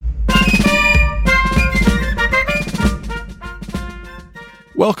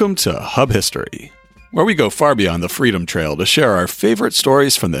Welcome to Hub History, where we go far beyond the Freedom Trail to share our favorite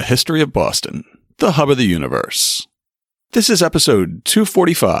stories from the history of Boston, the hub of the universe. This is episode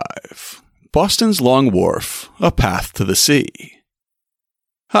 245, Boston's Long Wharf, A Path to the Sea.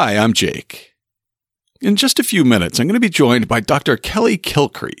 Hi, I'm Jake. In just a few minutes, I'm going to be joined by Dr. Kelly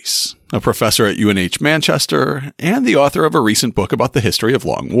Kilcrease, a professor at UNH Manchester and the author of a recent book about the history of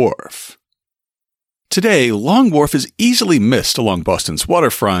Long Wharf. Today, Long Wharf is easily missed along Boston's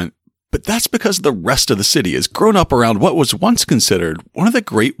waterfront, but that's because the rest of the city has grown up around what was once considered one of the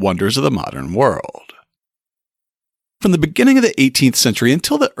great wonders of the modern world. From the beginning of the 18th century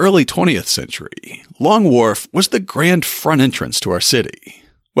until the early 20th century, Long Wharf was the grand front entrance to our city,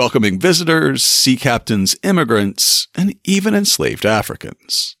 welcoming visitors, sea captains, immigrants, and even enslaved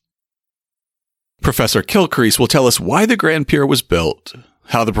Africans. Professor Kilcrease will tell us why the Grand Pier was built,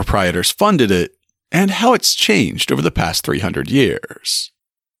 how the proprietors funded it, and how it's changed over the past 300 years.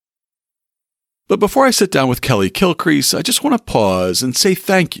 But before I sit down with Kelly Kilcrease, I just want to pause and say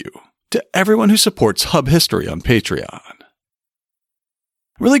thank you to everyone who supports Hub History on Patreon. I'm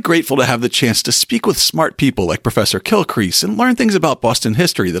really grateful to have the chance to speak with smart people like Professor Kilcrease and learn things about Boston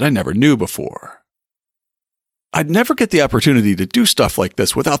history that I never knew before. I'd never get the opportunity to do stuff like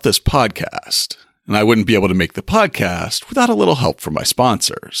this without this podcast, and I wouldn't be able to make the podcast without a little help from my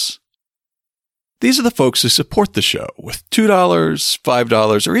sponsors. These are the folks who support the show with $2,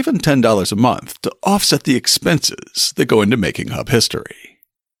 $5, or even $10 a month to offset the expenses that go into making Hub History.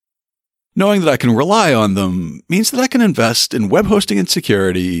 Knowing that I can rely on them means that I can invest in web hosting and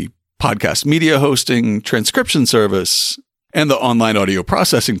security, podcast media hosting, transcription service, and the online audio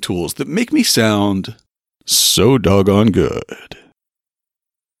processing tools that make me sound so doggone good.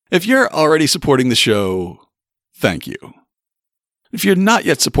 If you're already supporting the show, thank you. If you're not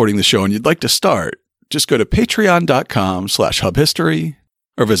yet supporting the show and you'd like to start, just go to patreon.com/hubhistory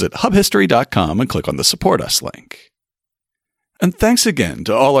or visit hubhistory.com and click on the Support Us link. And thanks again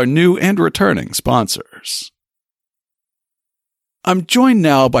to all our new and returning sponsors. I'm joined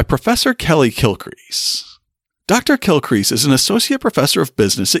now by Professor Kelly Kilcrease. Dr. Kilcrease is an associate professor of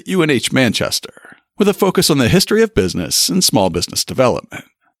business at UNH Manchester, with a focus on the history of business and small business development.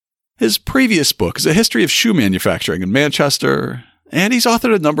 His previous book is a history of shoe manufacturing in Manchester, and he's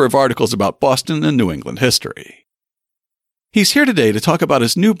authored a number of articles about Boston and New England history. He's here today to talk about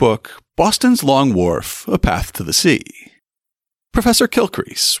his new book, Boston's Long Wharf, A Path to the Sea. Professor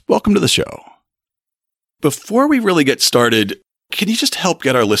Kilcrease, welcome to the show. Before we really get started, can you just help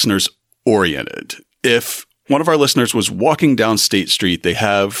get our listeners oriented? If one of our listeners was walking down State Street, they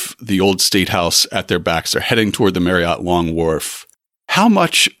have the old State House at their backs, they're heading toward the Marriott Long Wharf, how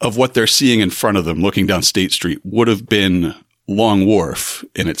much of what they're seeing in front of them looking down State Street would have been Long Wharf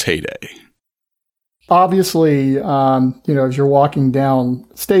in its heyday? Obviously, as you're walking down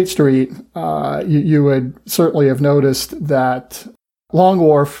State Street, you would certainly have noticed that Long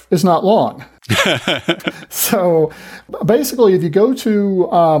Wharf is not long. So basically, if you go to,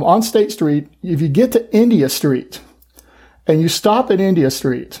 on State Street, if you get to India Street and you stop at India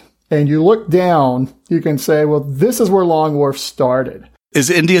Street and you look down, you can say, well, this is where Long Wharf started. Is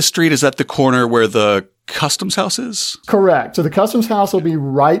India Street, is that the corner where the Customs House is? Correct. So the Customs House will be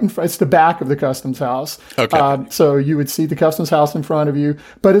right in front. It's the back of the Customs House. Okay. So you would see the Customs House in front of you,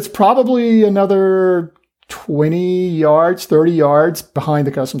 but it's probably another 20 yards, 30 yards behind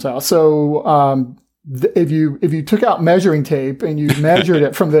the Customs House. So if you took out measuring tape and you measured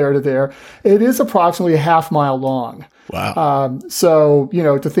it from there to there, it is approximately a half mile long. Wow. So,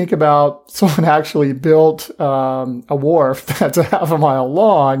 to think about someone actually built a wharf that's a half a mile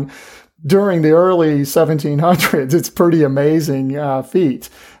long during the early 1700s, it's pretty amazing feat.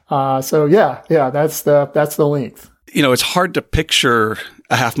 That's the length. It's hard to picture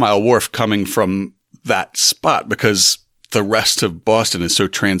a half-mile wharf coming from that spot because the rest of Boston is so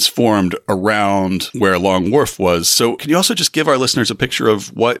transformed around where Long Wharf was. So can you also just give our listeners a picture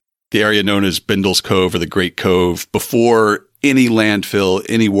of what the area known as Bindle's Cove or the Great Cove before any landfill,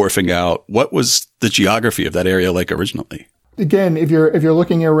 any wharfing out? What was the geography of that area like originally? Again, if you're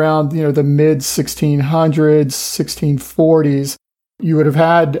looking around, the mid 1600s, 1640s, you would have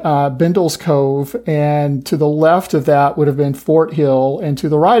had Bindle's Cove, and to the left of that would have been Fort Hill, and to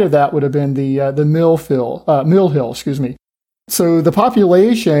the right of that would have been the Mill Hill. So the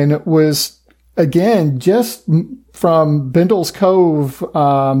population was, again, just from Bindle's Cove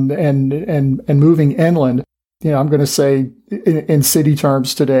and moving inland, I'm going to say in city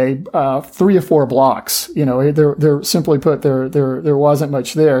terms today, 3 or 4 blocks. There simply put, there wasn't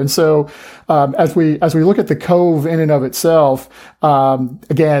much there. And so, as we look at the cove in and of itself,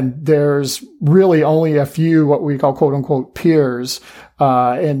 again, there's really only a few what we call quote unquote piers,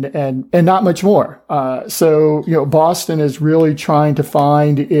 and not much more. So, Boston is really trying to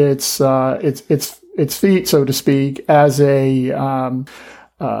find its feet, so to speak, as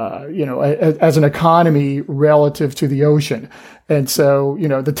as an economy relative to the ocean. And so,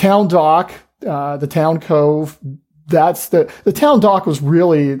 the town dock, the town cove, that's the town dock was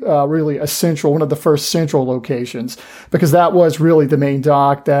really a central, one of the first central locations, because that was really the main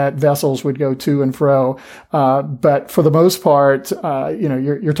dock that vessels would go to and fro. But for the most part,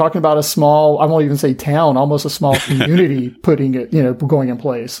 you're talking about a small, I won't even say town, almost a small community putting it, going in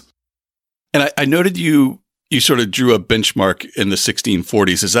place. And I noted you sort of drew a benchmark in the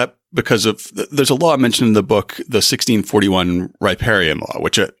 1640s. Is that because there's a law mentioned in the book, the 1641 riparian law,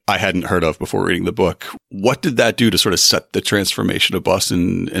 which I hadn't heard of before reading the book. What did that do to sort of set the transformation of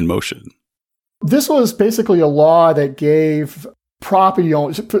Boston in motion? This was basically a law that gave property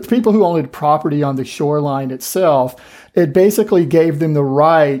owners, people who owned property on the shoreline itself, it basically gave them the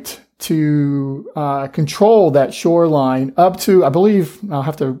right to control that shoreline up to, I believe, I'll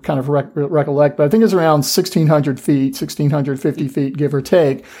have to kind of recollect, but I think it's around 1,600 feet, 1,650 feet, give or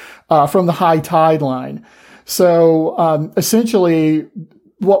take, from the high tide line. So essentially,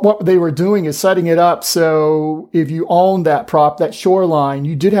 what they were doing is setting it up so if you owned that shoreline,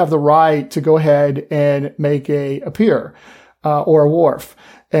 you did have the right to go ahead and make a pier or a wharf.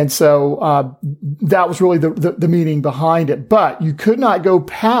 And so that was really the meaning behind it. But you could not go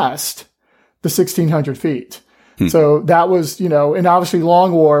past the 1,600 feet. So that was, and obviously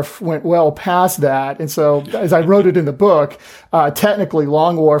Long Wharf went well past that. And so as I wrote it in the book, technically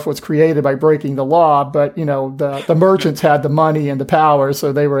Long Wharf was created by breaking the law, but, the merchants had the money and the power,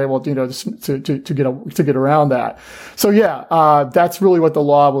 so they were able to get around that. So that's really what the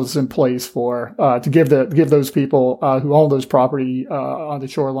law was in place for, to give those people, who own those property, on the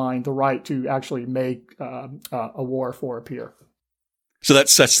shoreline the right to actually make, a wharf or a pier. So that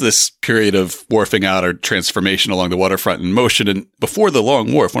sets this period of wharfing out or transformation along the waterfront in motion. And before the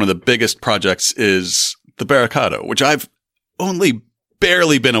Long Wharf, one of the biggest projects is the Barricado, which I've only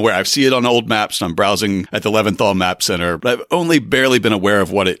barely been aware. I've seen it on old maps, and I'm browsing at the Leventhal Map Center, but I've only barely been aware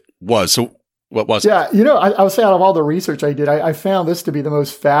of what it was. So what was it? Yeah, I would say out of all the research I did, I found this to be the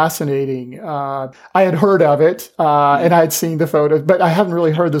most fascinating. I had heard of it, and I had seen the photos, but I hadn't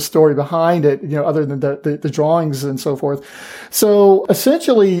really heard the story behind it, other than the drawings and so forth. So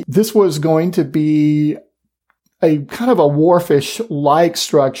essentially, this was going to be a kind of a wharfish-like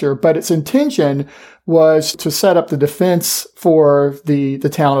structure, but its intention was to set up the defense for the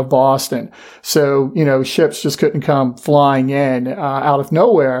town of Boston. So, ships just couldn't come flying in out of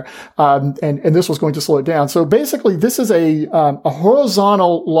nowhere, and this was going to slow it down. So basically, this is a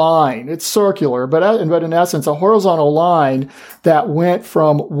horizontal line. It's circular, but in essence, a horizontal line that went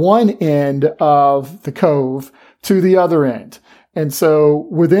from one end of the cove to the other end. And so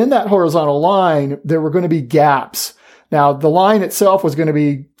within that horizontal line, there were going to be gaps. Now, the line itself was going to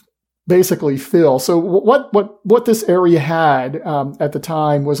be basically fill. So what this area had at the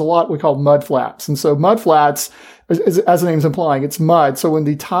time was a lot we called mud flats. And so mud flats, as the name's implying, it's mud. So when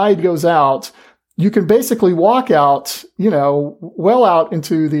the tide goes out, you can basically walk out, well out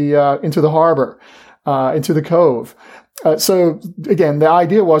into the harbor, into the cove. So again, the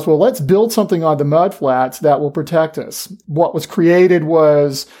idea was, well, let's build something on the mud flats that will protect us. What was created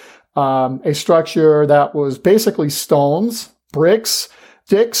was a structure that was basically stones, bricks,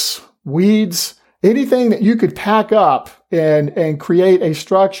 sticks, weeds, anything that you could pack up and create a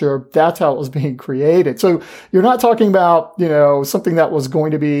structure. That's how it was being created. So you're not talking about, something that was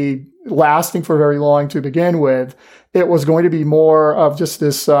going to be lasting for very long to begin with. It was going to be more of just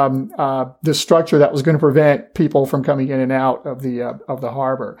this structure that was going to prevent people from coming in and out of the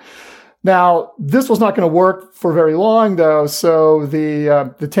harbor. Now, this was not going to work for very long, though. So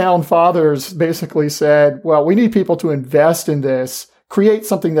the town fathers basically said, well, we need people to invest in this, create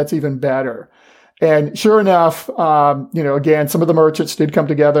something that's even better. And sure enough, again, some of the merchants did come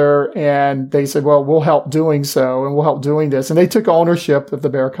together and they said, well, we'll help doing so and we'll help doing this. And they took ownership of the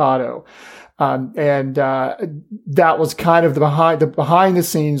Barricado. That was kind of the behind the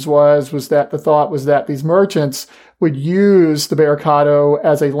scenes was that the thought was that these merchants would use the Barricado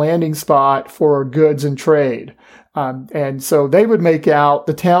as a landing spot for goods and trade. And so they would make out,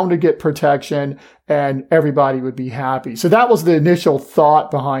 the town would get protection, and everybody would be happy. So that was the initial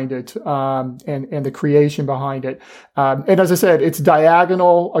thought behind it, and the creation behind it. And as I said, it's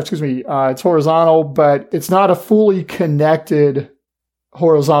it's horizontal, but it's not a fully connected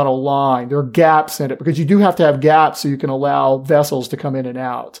horizontal line. There are gaps in it because you do have to have gaps so you can allow vessels to come in and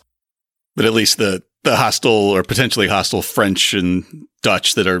out. But at least the hostile or potentially hostile French and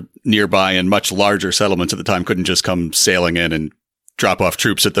Dutch that are nearby and much larger settlements at the time couldn't just come sailing in and drop off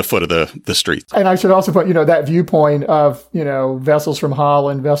troops at the foot of the street. And I should also put, that viewpoint of, vessels from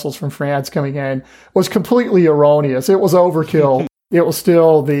Holland, vessels from France coming in was completely erroneous. It was overkill. It was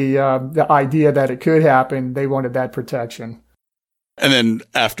still the idea that it could happen. They wanted that protection. And then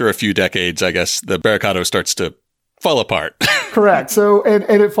after a few decades, I guess the Barricado starts to fall apart. Correct. So, and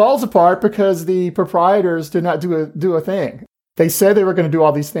it falls apart because the proprietors did not do a thing. They said they were going to do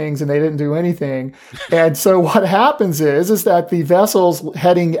all these things and they didn't do anything. And so what happens is that the vessels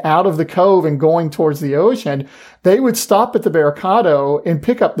heading out of the cove and going towards the ocean, they would stop at the Barricado and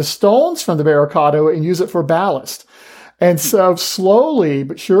pick up the stones from the Barricado and use it for ballast. And so slowly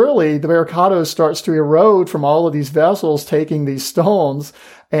but surely, the Barricado starts to erode from all of these vessels taking these stones.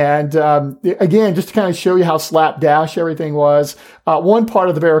 And again, just to kind of show you how slapdash everything was, one part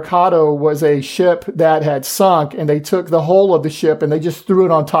of the Barricado was a ship that had sunk, and they took the whole of the ship and they just threw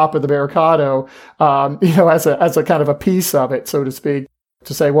it on top of the Barricado, as a kind of a piece of it, so to speak,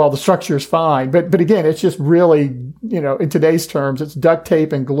 to say, well, the structure is fine. But again, it's just really, in today's terms, it's duct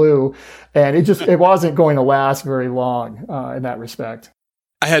tape and glue, and it wasn't going to last very long in that respect.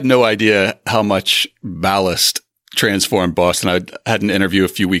 I had no idea how much ballast transformed Boston. I had an interview a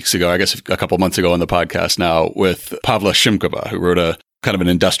few weeks ago, I guess a couple months ago on the podcast now, with Pavla Shimkova, who wrote a kind of an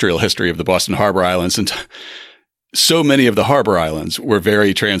industrial history of the Boston Harbor Islands. And so many of the harbor islands were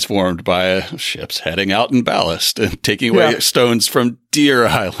very transformed by ships heading out in ballast and taking away stones from Deer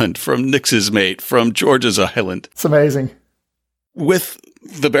Island, from Nix's Mate, from George's Island. It's amazing. With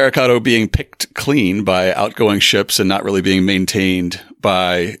the Barricado being picked clean by outgoing ships and not really being maintained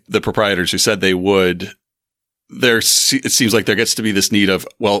by the proprietors who said they would, it seems like there gets to be this need of,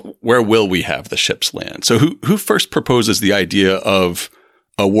 well, where will we have the ships land? So who first proposes the idea of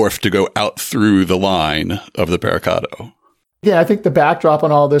a wharf to go out through the line of the Barricado? Yeah, I think the backdrop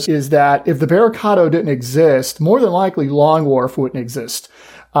on all this is that if the Barricado didn't exist, more than likely Long Wharf wouldn't exist.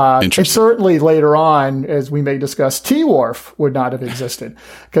 And certainly later on, as we may discuss, T Wharf would not have existed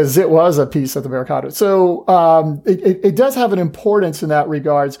because it was a piece of the Barricado. So it does have an importance in that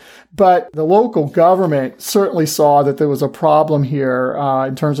regards, but the local government certainly saw that there was a problem here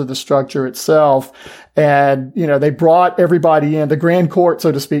in terms of the structure itself. And, they brought everybody in. The Grand Court,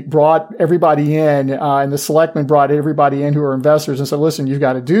 so to speak, brought everybody in, and the selectmen brought everybody in who were investors and said, listen, you've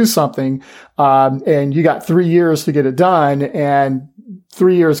got to do something. And you got 3 years to get it done. And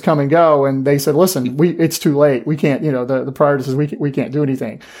 3 years come and go, and they said, listen, it's too late. We can't, the priority says we can't do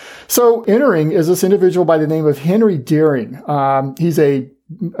anything. So entering is this individual by the name of Henry Deering. He's a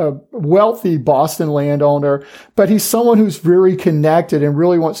wealthy Boston landowner, but he's someone who's very connected and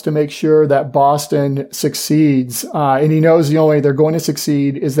really wants to make sure that Boston succeeds. And he knows the only way they're going to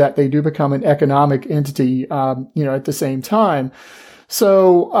succeed is that they do become an economic entity, at the same time.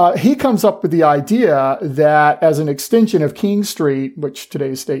 So he comes up with the idea that as an extension of King Street, which today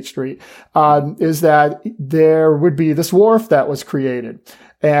is State Street, is that there would be this wharf that was created.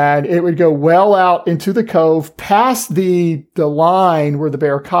 And it would go well out into the cove past the line where the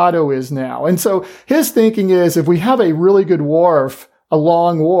Barricado is now. And so his thinking is if we have a really good wharf, a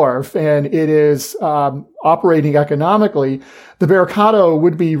long wharf, and it is operating economically, the Barricado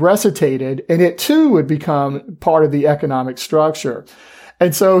would be resuscitated, and it too would become part of the economic structure.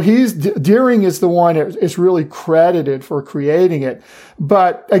 And so Deering is the one that is really credited for creating it.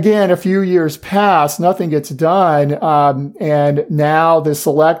 But again, a few years pass, nothing gets done. And now the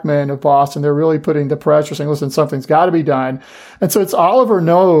selectmen of Boston, they're really putting the pressure saying, listen, something's got to be done. And so it's Oliver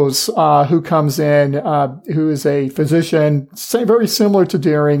Knowes, who comes in, who is a physician, very similar to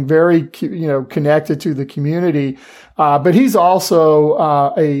Deering, very, connected to the community. But he's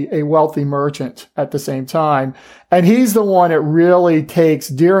also a wealthy merchant at the same time. And he's the one that really takes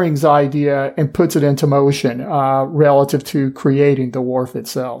Deering's idea and puts it into motion relative to creating the wharf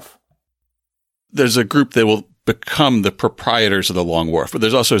itself. There's a group that will become the proprietors of the Long Wharf, but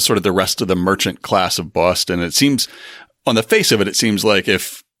there's also sort of the rest of the merchant class of Boston. It seems, on the face of it, it seems like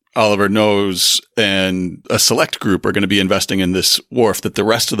if Oliver Knowes and a select group are going to be investing in this wharf, that the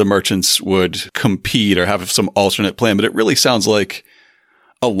rest of the merchants would compete or have some alternate plan. But it really sounds like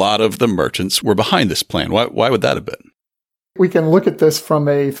a lot of the merchants were behind this plan. Why would that have been? We can look at this from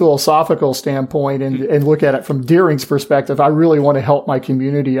a philosophical standpoint and look at it from Deering's perspective. I really want to help my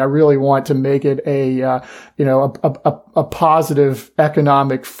community. I really want to make it a positive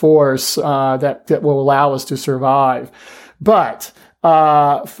economic force that will allow us to survive. But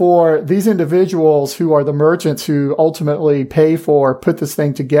for these individuals who are the merchants who ultimately put this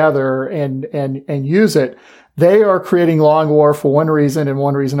thing together and use it, they are creating Long Wharf for one reason and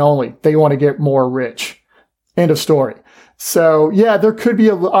one reason only. They want to get more rich. End of story. So yeah, there could be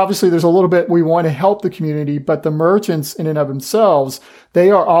obviously there's a little bit, we want to help the community, but the merchants in and of themselves,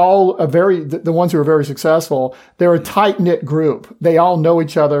 they are all the ones who are very successful. They're a tight knit group. They all know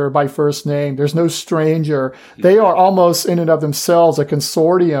each other by first name. There's no stranger. They are almost in and of themselves a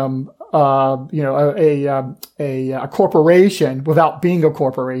consortium, a corporation without being a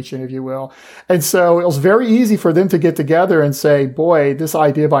corporation, if you will. And so it was very easy for them to get together and say, boy, this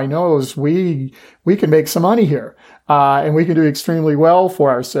idea of iKnows, we can make some money here. And we can do extremely well for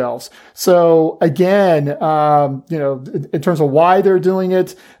ourselves. So again, in terms of why they're doing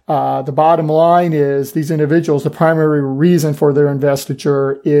it, the bottom line is these individuals, the primary reason for their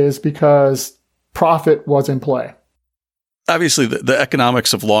investiture is because profit was in play. Obviously, the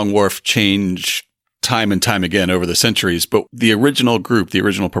economics of Long Wharf change time and time again over the centuries, but the original group, the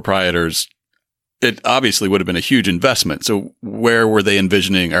original proprietors, it obviously would have been a huge investment. So where were they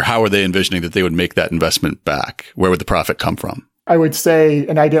envisioning, or how were they envisioning that they would make that investment back? Where would the profit come from? I would say,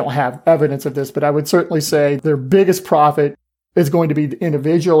 and I don't have evidence of this, but I would certainly say their biggest profit is going to be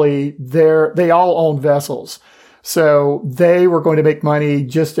individually. They all own vessels. So they were going to make money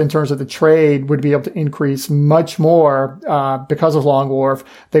just in terms of the trade would be able to increase much more because of Long Wharf.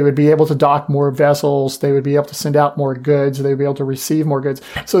 They would be able to dock more vessels. They would be able to send out more goods. They would be able to receive more goods.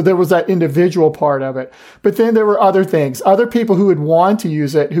 So there was that individual part of it. But then there were other things. Other people who would want to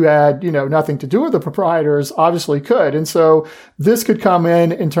use it who had, nothing to do with the proprietors obviously could. And so this could come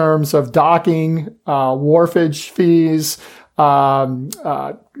in terms of docking, wharfage fees,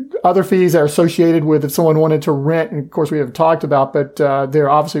 other fees that are associated with if someone wanted to rent, and of course we haven't talked about, but there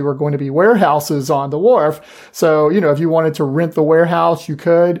obviously were going to be warehouses on the wharf. So, if you wanted to rent the warehouse, you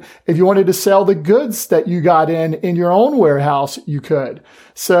could. If you wanted to sell the goods that you got in your own warehouse, you could.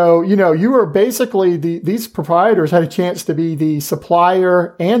 So, you were basically, these proprietors had a chance to be the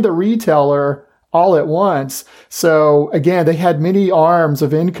supplier and the retailer all at once. So again, they had many arms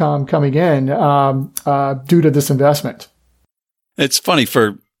of income coming in due to this investment. It's funny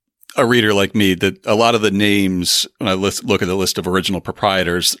for a reader like me that a lot of the names, when I look at the list of original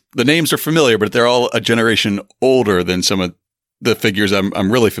proprietors, the names are familiar, but they're all a generation older than some of the figures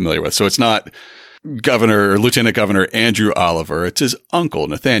I'm really familiar with. So it's not Governor or Lieutenant Governor Andrew Oliver. It's his uncle,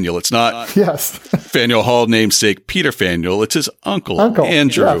 Nathaniel. It's not Faneuil Hall namesake Peter Faneuil. It's his uncle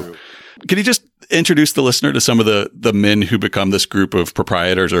Andrew. Yeah. Can you just introduce the listener to some of the men who become this group of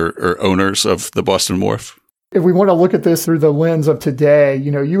proprietors or owners of the Boston Wharf? If we want to look at this through the lens of today,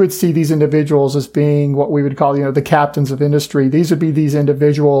 you would see these individuals as being what we would call, the captains of industry. These would be these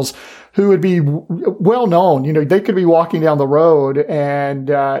individuals who would be well known. They could be walking down the road and,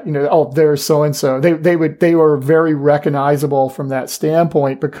 there's so-and-so. They were very recognizable from that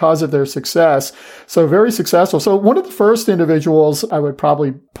standpoint because of their success. So very successful. So one of the first individuals I would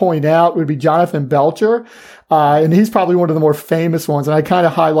probably point out would be Jonathan Belcher. And he's probably one of the more famous ones. And I kind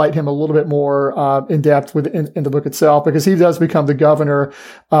of highlight him a little bit more in depth in the book itself, because he does become the governor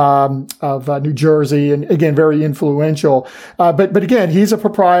of New Jersey, and again, very influential. But again, he's a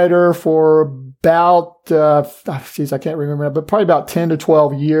proprietor for about, I can't remember, but probably about 10 to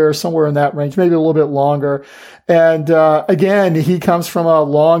 12 years, somewhere in that range, maybe a little bit longer. And again, he comes from a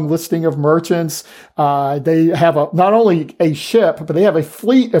long listing of merchants. They have not only a ship, but they have a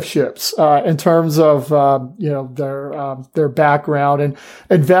fleet of ships in terms of their background, and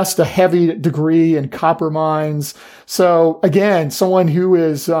invest a heavy degree in copper mines. So again, someone who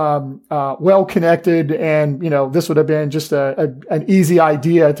is well connected, and this would have been just an easy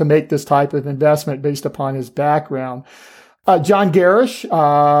idea to make this type of investment based upon his background. John Garish,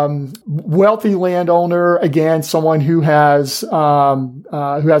 wealthy landowner, again, someone who has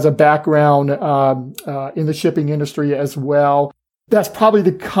a background in the shipping industry as well. That's probably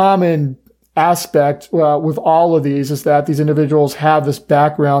the common aspect with all of these, is that these individuals have this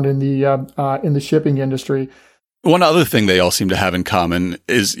background in the shipping industry. One other thing they all seem to have in common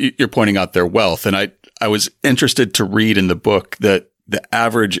is you're pointing out their wealth. And I was interested to read in the book that the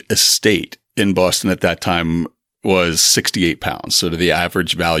average estate in Boston at that time was 68 pounds. So to the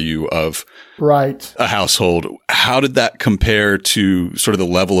average value of right. a household, how did that compare to sort of the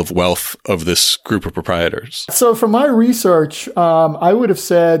level of wealth of this group of proprietors? So from my research, I would have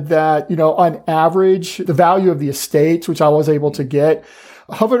said that, on average, the value of the estates, which I was able to get,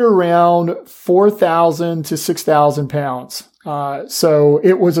 hovered around 4,000 to 6,000 pounds. So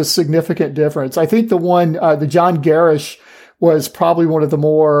it was a significant difference. I think the John Garish was probably one of the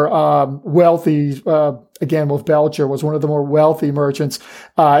more wealthy, again, with Belcher, was one of the more wealthy merchants.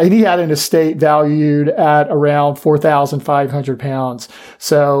 And he had an estate valued at around 4,500 pounds.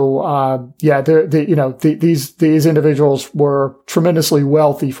 So, these individuals were tremendously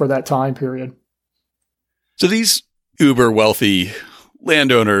wealthy for that time period. So these uber wealthy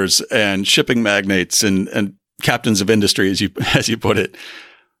landowners and shipping magnates and captains of industry, as you put it,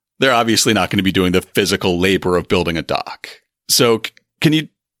 they're obviously not going to be doing the physical labor of building a dock. So can you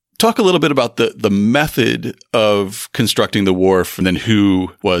talk a little bit about the method of constructing the wharf and then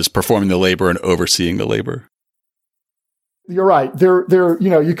who was performing the labor and overseeing the labor? You're right.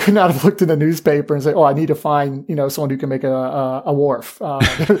 You could not have looked in the newspaper and say, "Oh, I need to find, someone who can make a wharf."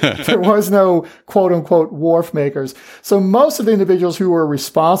 There was no quote unquote wharf makers. So most of the individuals who were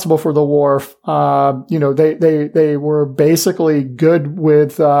responsible for the wharf, they were basically good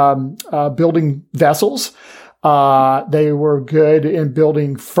with building vessels. They were good in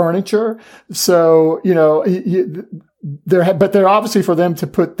building furniture. So, but they're obviously, for them to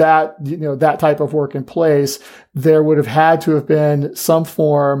put that, that type of work in place, there would have had to have been some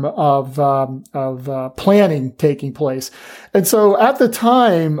form of planning taking place. And so at the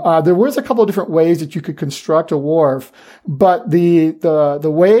time, there was a couple of different ways that you could construct a wharf, but the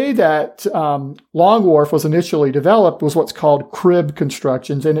way that, Long Wharf was initially developed was what's called crib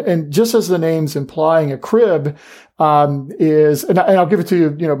constructions. And just as the name's implying, a crib, is, and I'll give it to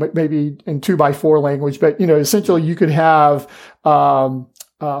you, maybe in 2x4 language, but, essentially you could have, 4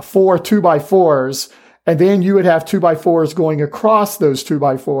 2x4s, and then you would have 2x4s going across those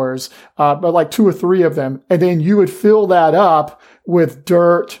 2x4s, but like 2 or 3 of them. And then you would fill that up with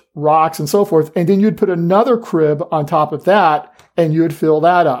dirt, rocks, and so forth. And then you'd put another crib on top of that, and you would fill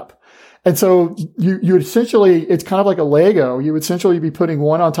that up. And so you essentially, it's kind of like a Lego. You would essentially be putting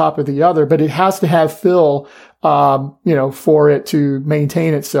one on top of the other, but it has to have fill, for it to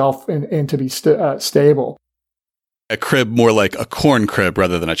maintain itself and to be stable. A crib more like a corn crib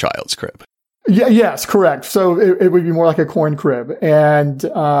rather than a child's crib. Yeah, yes, correct. So it would be more like a corn crib. And,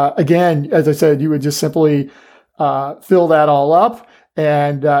 again, as I said, you would just simply, fill that all up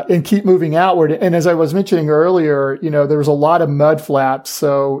and keep moving outward. And as I was mentioning earlier, there was a lot of mud flaps.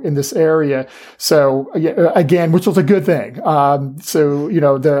 So in this area, again, which was a good thing.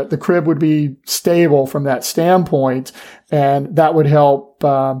 The crib would be stable from that standpoint, and that would help,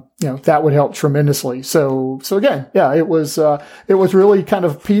 tremendously. So again, yeah, it was really kind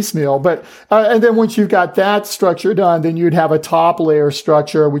of piecemeal, but, and then once you've got that structure done, then you'd have a top layer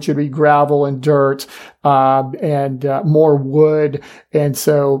structure, which would be gravel and dirt, and more wood. And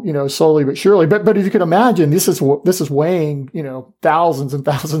so, slowly but surely, but if you can imagine, this is weighing, thousands and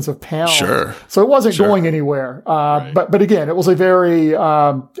thousands of pounds. Sure. So it wasn't going anywhere. Right. But again, it was a very,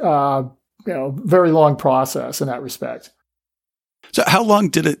 very long process in that respect. So how long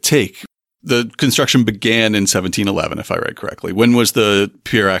did it take? The construction began in 1711, if I read correctly. When was the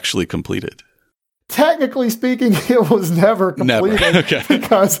pier actually completed? Technically speaking, it was never completed. Okay.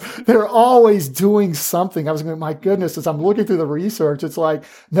 Because they're always doing something. I was going, my goodness, as I'm looking through the research, it's like,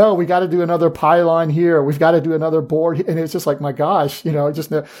 no, we got to do another pylon here. We've got to do another board. And it's just like, my gosh,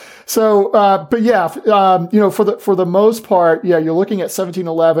 So, but yeah, for the most part, yeah, you're looking at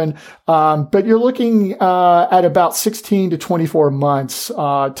 1711, but you're looking, at about 16 to 24 months,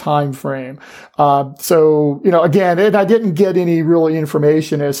 time frame. Again, and I didn't get any really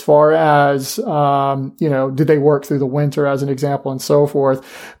information as far as, did they work through the winter as an example and so forth,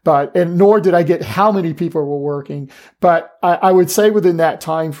 and nor did I get how many people were working, but I would say within that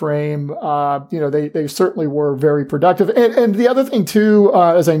time frame, they certainly were very productive. And the other thing too,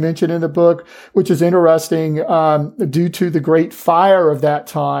 as I mentioned in the book, which is interesting, due to the Great Fire of that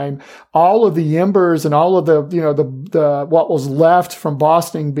time, all of the embers and all of the what was left from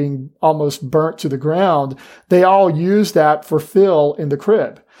Boston being almost burnt to the ground, they all used that for fill in the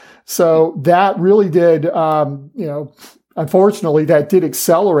crib. So that really did, unfortunately, that did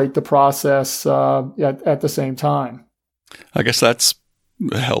accelerate the process at the same time. I guess that's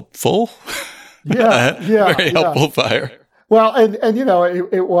helpful. Yeah, Very helpful fire. Well, and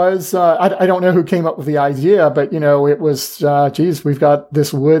it was, I don't know who came up with the idea, but, it was, we've got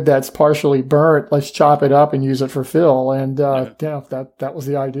this wood that's partially burnt. Let's chop it up and use it for fill. And, that was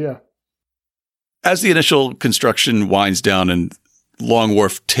the idea. As the initial construction winds down and Long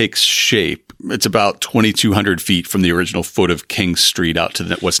Wharf takes shape, it's about 2,200 feet from the original foot of King Street out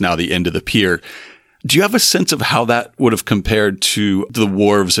to what's now the end of the pier. Do you have a sense of how that would have compared to the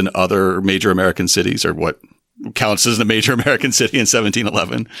wharves in other major American cities, or what counts as the major American city in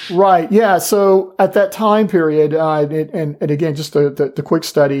 1711? Right. Yeah. So at that time period, and again, just the quick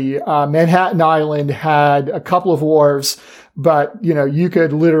study, Manhattan Island had a couple of wharves, but you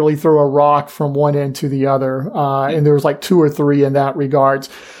could literally throw a rock from one end to the other, and there was like two or three in that regards.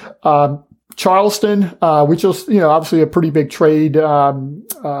 Charleston, which was obviously a pretty big trade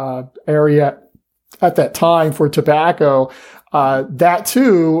area at that time for tobacco. That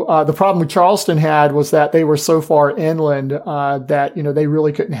too, the problem with Charleston had was that they were so far inland, that, they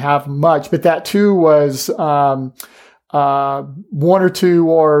really couldn't have much, but that too was, one or two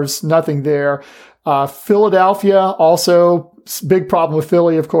wharves, nothing there. Philadelphia also, big problem with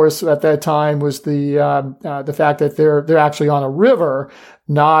Philly, of course, at that time was the fact that they're actually on a river,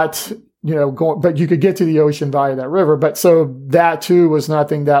 not, but you could get to the ocean via that river. But so that too was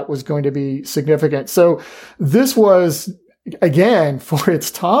nothing that was going to be significant. So this was, again, for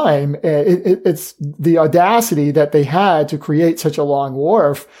its time, it's the audacity that they had to create such a long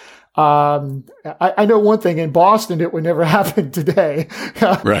wharf. I know one thing, in Boston, it would never happen today.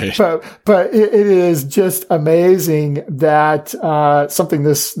 Right. But it is just amazing that, something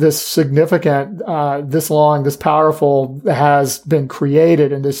this significant, this long, this powerful has been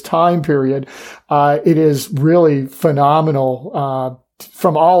created in this time period. It is really phenomenal,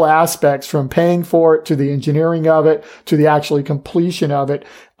 from all aspects, from paying for it to the engineering of it to the actually completion of it.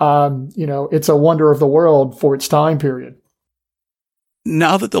 It's a wonder of the world for its time period.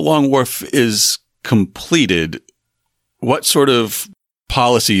 Now that the Long Wharf is completed, what sort of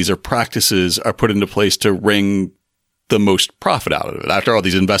policies or practices are put into place to wring the most profit out of it? After all,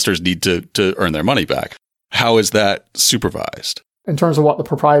 these investors need to earn their money back. How is that supervised? In terms of what the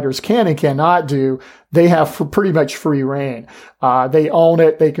proprietors can and cannot do, they have pretty much free reign. They own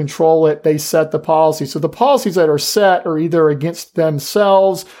it, they control it, they set the policy. So the policies that are set are either against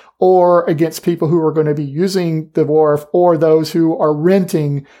themselves or against people who are going to be using the wharf, or those who are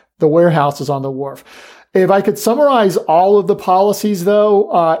renting the warehouses on the wharf. If I could summarize all of the policies,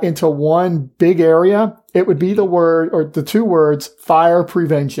 though, into one big area, it would be the two words, fire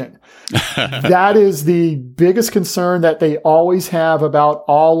prevention. That is the biggest concern that they always have about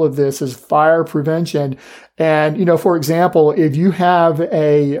all of this, is fire prevention. And, for example, if you have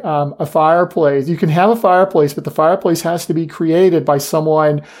a fireplace, you can have a fireplace, but the fireplace has to be created by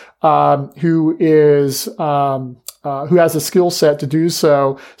someone, who has a skill set to do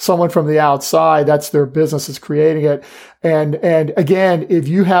so. Someone from the outside, that's their business, is creating it. And again, if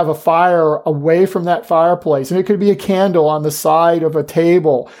you have a fire away from that fireplace, and it could be a candle on the side of a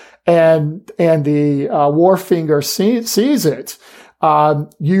table, and the wharfinger sees it,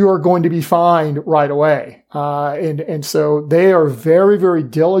 you are going to be fined right away. And so they are very, very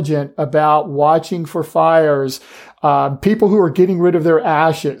diligent about watching for fires. People who are getting rid of their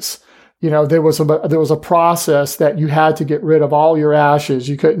ashes. There was a process that you had to get rid of all your ashes.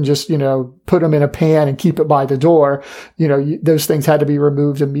 You couldn't just, put them in a pan and keep it by the door. Those things had to be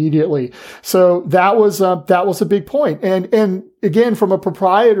removed immediately. So that was a big point. And again, from a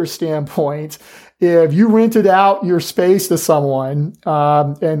proprietor standpoint, if you rented out your space to someone,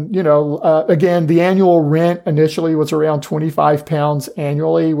 again, the annual rent initially was around £25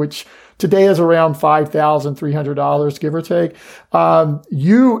 annually, which today is around $5,300, give or take.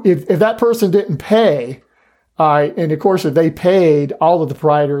 If that person didn't pay, and of course, if they paid, all of the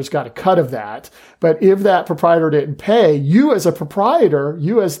proprietors got a cut of that. But if that proprietor didn't pay, you as a proprietor,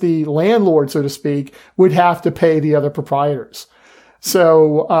 you as the landlord, so to speak, would have to pay the other proprietors.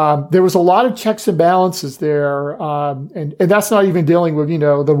 So there was a lot of checks and balances there, and that's not even dealing with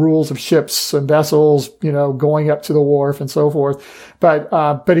the rules of ships and vessels going up to the wharf and so forth. But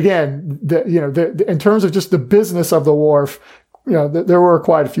again, in terms of just the business of the wharf, there were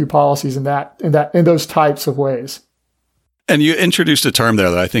quite a few policies in those types of ways. And you introduced a term there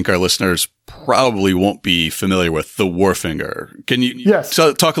that I think our listeners probably won't be familiar with, the wharfinger. Can you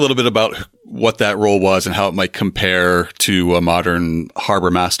talk a little bit about what that role was and how it might compare to a modern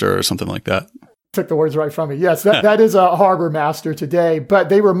harbor master or something like that? Took the words right from me. Yes, that is a harbor master today, but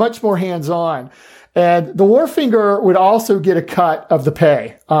they were much more hands-on. And the wharfinger would also get a cut of the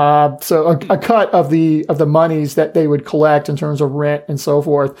pay. So a cut of the monies that they would collect in terms of rent and so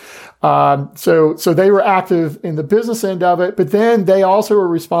forth. So they were active in the business end of it, but then they also were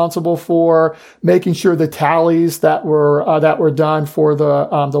responsible for making sure the tallies that were done for the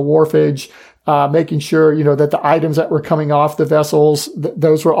wharfage, making sure, that the items that were coming off the vessels,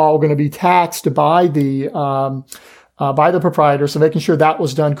 those were all going to be taxed by the proprietor. So making sure that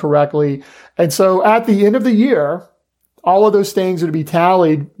was done correctly. And so at the end of the year, all of those things would be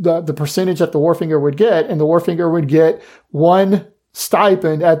tallied, the percentage that the wharfinger would get, and the wharfinger would get one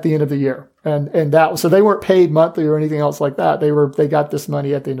stipend at the end of the year. And that, so they weren't paid monthly or anything else like that. They got this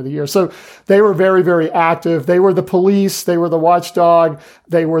money at the end of the year. So they were very, very active. They were the police. They were the watchdog.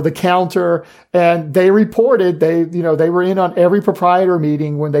 They were the counter, and they reported. They were in on every proprietor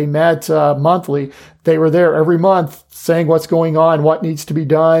meeting when they met, monthly. They were there every month saying what's going on, what needs to be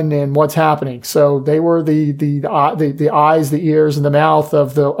done, and what's happening. So they were the eyes, the ears, and the mouth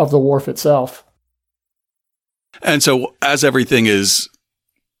of the wharf itself. And so as everything is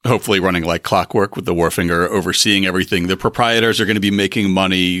hopefully running like clockwork with the wharfinger overseeing everything, the proprietors are going to be making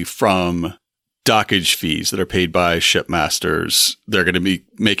money from dockage fees that are paid by shipmasters. They're going to be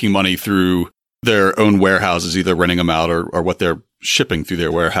making money through their own warehouses, either renting them out or what they're shipping through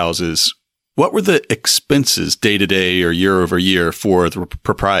their warehouses. What were the expenses day to day or year over year for the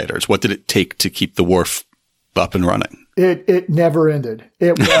proprietors? What did it take to keep the wharf up and running? It never ended.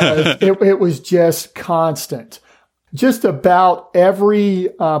 It was just constant. Just about every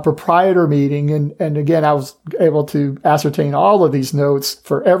proprietor meeting, and again, I was able to ascertain all of these notes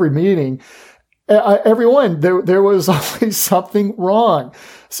for every meeting. Everyone, there was always something wrong.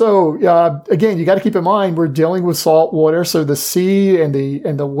 So again, you got to keep in mind we're dealing with salt water, so the sea and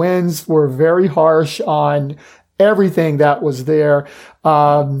the winds were very harsh on everything that was there.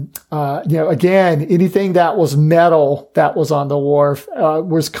 Again, anything that was metal that was on the wharf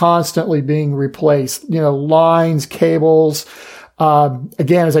was constantly being replaced. Lines, cables.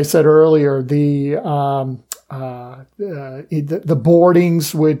 Again, as I said earlier, the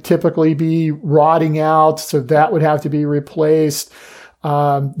boardings would typically be rotting out, so that would have to be replaced.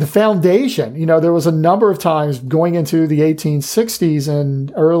 The foundation, there was a number of times going into the 1860s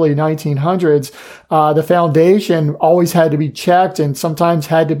and early 1900s, the foundation always had to be checked and sometimes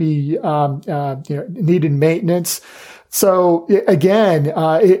had to be, needed maintenance. So again,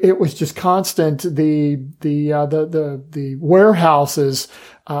 it was just constant. The warehouses,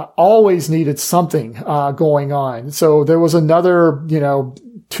 always needed something, going on. So there was another,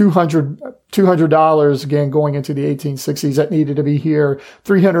 $200 again going into the 1860s that needed to be here,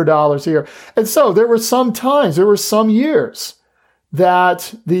 $300 here. And so there were some years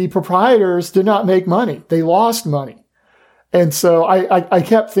that the proprietors did not make money. They lost money. And so I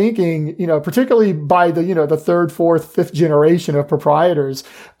kept thinking, particularly by the third, fourth, fifth generation of proprietors,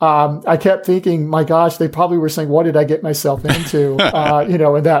 I kept thinking, my gosh, they probably were saying, what did I get myself into,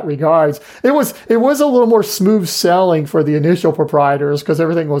 in that regards. It was a little more smooth sailing for the initial proprietors because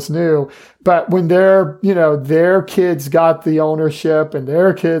everything was new. But when their kids got the ownership and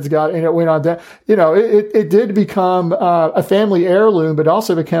their kids got, and it went on down, it did become a family heirloom, but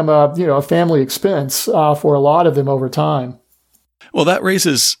also became a family expense for a lot of them over time. Well, that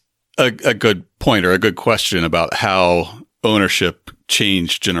raises a good point or a good question about how ownership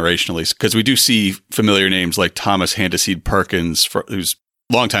changed generationally, because we do see familiar names like Thomas Handeseed Perkins, whose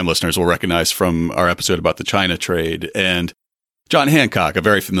longtime listeners will recognize from our episode about the China trade, and John Hancock, a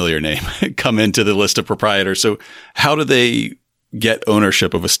very familiar name, come into the list of proprietors. So how do they get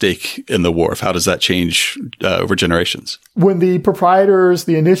ownership of a stake in the wharf? How does that change over generations? When the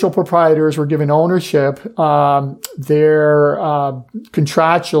initial proprietors were given ownership, they're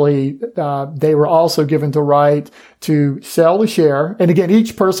contractually, they were also given the right to sell the share. And again,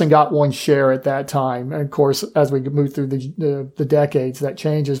 each person got one share at that time. And of course, as we move through the decades, that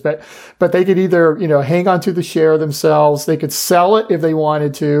changes. But they could either, hang on to the share themselves. They could sell it if they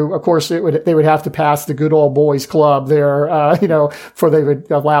wanted to. Of course, they would have to pass the good old boys club there, before they would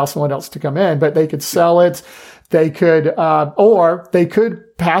allow someone else to come in. But they could sell it. They could, or they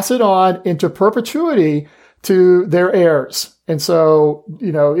could pass it on into perpetuity to their heirs. And so,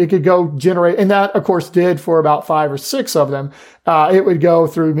 it could go generate, and that of course did for about 5 or 6 of them. It would go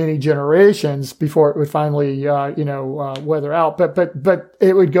through many generations before it would finally, weather out. But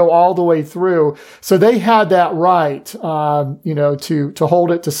it would go all the way through. So they had that right, to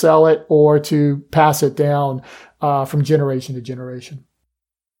hold it, to sell it, or to pass it down, from generation to generation.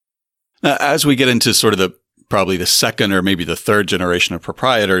 Now, as we get into sort of probably the second or maybe the third generation of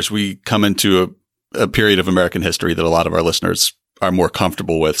proprietors, we come into a period of American history that a lot of our listeners are more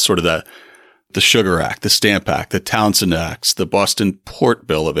comfortable with, sort of the Sugar Act, the Stamp Act, the Townshend Acts, the Boston Port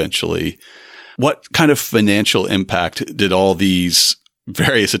Bill eventually. What kind of financial impact did all these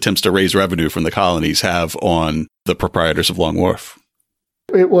various attempts to raise revenue from the colonies have on the proprietors of Long Wharf?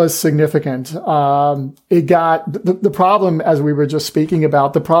 It was significant. It got the problem, as we were just speaking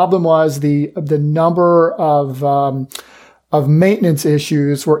about. The problem was the number of maintenance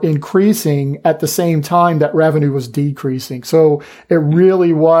issues were increasing at the same time that revenue was decreasing. So it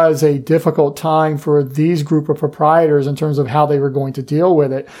really was a difficult time for these group of proprietors in terms of how they were going to deal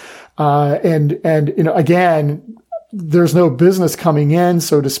with it. And again, there's no business coming in,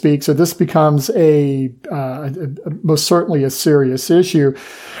 so to speak. So this becomes most certainly a serious issue.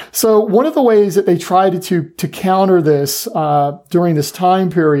 So one of the ways that they tried to counter this during this time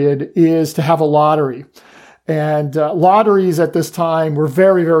period is to have a lottery. And lotteries at this time were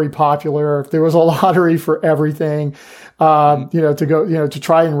very, very popular. There was a lottery for everything, to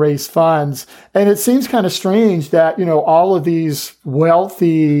try and raise funds. And it seems kind of strange that, all of these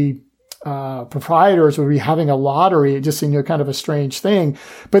wealthy proprietors would be having a lottery. It just seemed kind of a strange thing,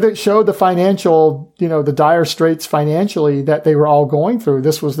 but it showed the financial, the dire straits financially that they were all going through.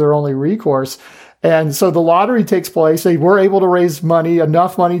 This was their only recourse. And so the lottery takes place. They were able to raise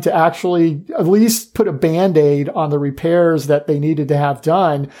enough money to actually at least put a Band-Aid on the repairs that they needed to have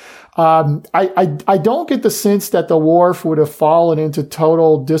done. I don't get the sense that the wharf would have fallen into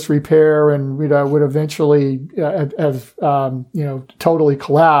total disrepair and, would eventually have totally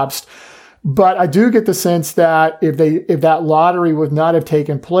collapsed. But I do get the sense that if that lottery would not have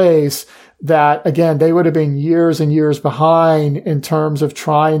taken place, that again, they would have been years and years behind in terms of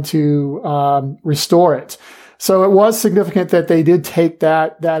trying to restore it. So it was significant that they did take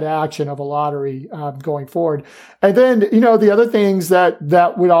that action of a lottery going forward. And then, the other things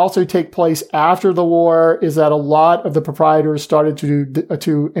that would also take place after the war is that a lot of the proprietors started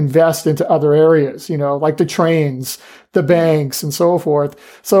to invest into other areas, like the trains, the banks, and so forth.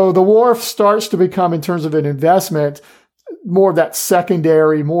 So the wharf starts to become, in terms of an investment, more of that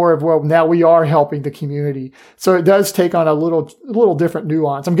secondary, more of, well, now we are helping the community. So it does take on a little different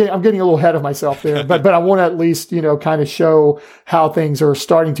nuance. I'm getting a little ahead of myself there, but I want to at least, kind of show how things are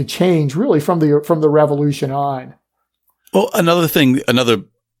starting to change really from the revolution on. Well, I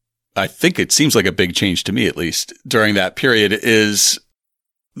think it seems like a big change to me, at least during that period, is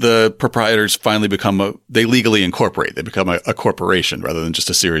the proprietors finally they legally incorporate. They become a corporation rather than just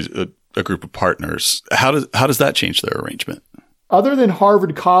a group of partners. How does that change their arrangement? Other than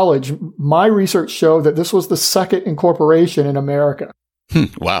Harvard College, my research showed that this was the second incorporation in America.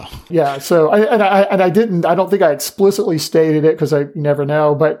 Wow. Yeah. So, I don't think I explicitly stated it because you never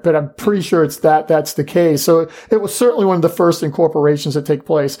know, but I'm pretty sure that's the case. So it was certainly one of the first incorporations that take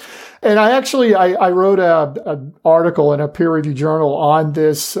place. And I wrote an article in a peer reviewed journal on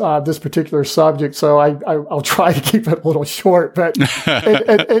this particular subject. So I'll try to keep it a little short, but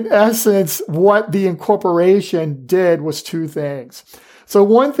in essence, what the incorporation did was two things. So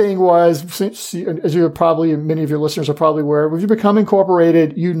one thing was, as many of your listeners are probably aware, when you become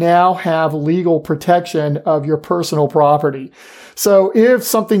incorporated, you now have legal protection of your personal property. So if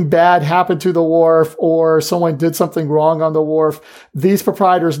something bad happened to the wharf or someone did something wrong on the wharf, these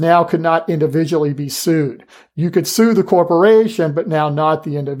proprietors now could not individually be sued. You could sue the corporation, but now not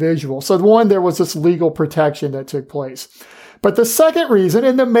the individual. So there was this legal protection that took place. But the second reason,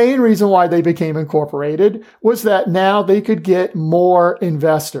 and the main reason why they became incorporated, was that now they could get more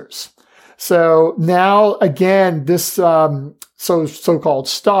investors. So now, again, this so-called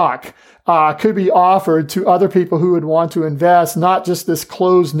stock could be offered to other people who would want to invest, not just this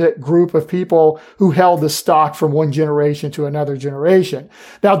close-knit group of people who held the stock from one generation to another generation.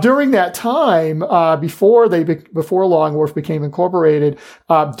 Now, during that time, before Long Wharf became incorporated,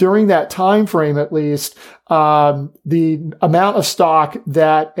 during that time frame at least, the amount of stock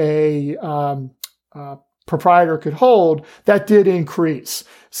that a proprietor could hold, that did increase.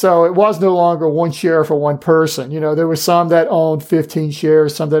 So it was no longer one share for one person. There were some that owned 15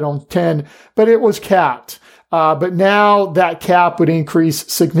 shares, some that owned 10, but it was capped. But now that cap would increase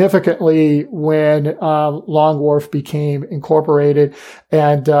significantly when Long Wharf became incorporated.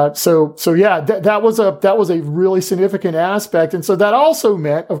 And that was a really significant aspect. And so that also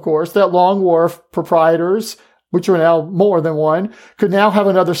meant, of course, that Long Wharf proprietors, which are now more than one, could now have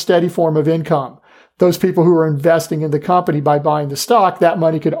another steady form of income. Those people who were investing in the company by buying the stock, that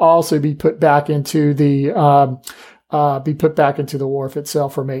money could also be put back into the wharf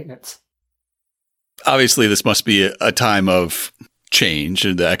itself for maintenance. Obviously, this must be a time of change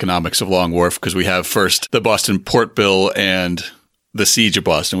in the economics of Long Wharf, because we have first the Boston Port Bill and the Siege of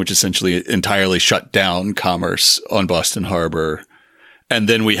Boston, which essentially entirely shut down commerce on Boston Harbor. And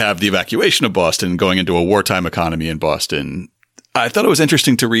then we have the evacuation of Boston, going into a wartime economy in Boston. I thought it was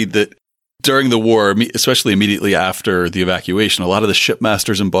interesting to read that during the war, especially immediately after the evacuation, a lot of the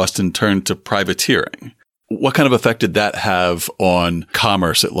shipmasters in Boston turned to privateering. what kind of effect did that have on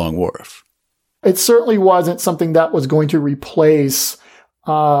commerce at Long Wharf? It certainly wasn't something that was going to replace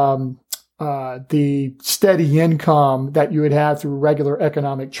the steady income that you would have through regular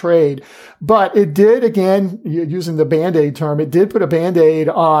economic trade. But it did, again, using the Band-Aid term, it did put a Band-Aid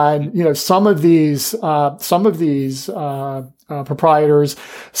on, some of these proprietors.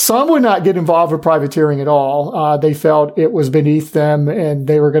 Some would not get involved with privateering at all. They felt it was beneath them and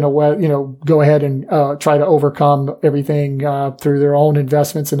they were going to, go ahead and try to overcome everything through their own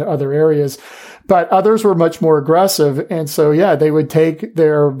investments into other areas. But others were much more aggressive. And so, they would take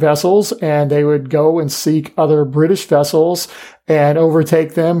their vessels and they would go and seek other British vessels and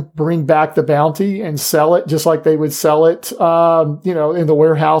overtake them, bring back the bounty and sell it just like they would sell it, in the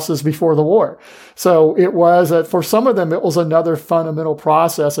warehouses before the war. So it was, for some of them, it was another fundamental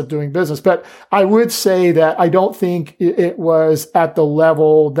process of doing business. But I would say that I don't think it was at the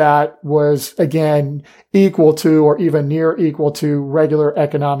level that was, again, equal to or even near equal to regular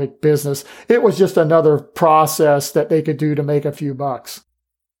economic business. It was just another process that they could do to make a few bucks.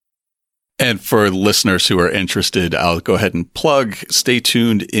 And for listeners who are interested, I'll go ahead and plug. Stay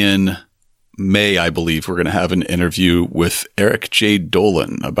tuned in May, I believe. We're going to have an interview with Eric J.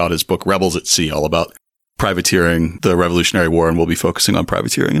 Dolan about his book, Rebels at Sea, all about privateering, the Revolutionary War, and we'll be focusing on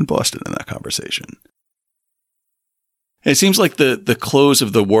privateering in Boston in that conversation. It seems like the close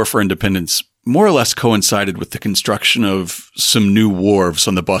of the War for Independence more or less coincided with the construction of some new wharves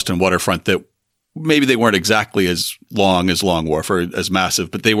on the Boston waterfront that maybe they weren't exactly as long as Long Wharf or as massive,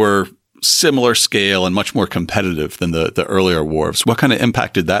 but they were similar scale and much more competitive than the earlier wharves. What kind of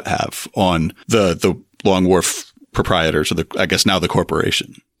impact did that have on the Long Wharf proprietors, or I guess now the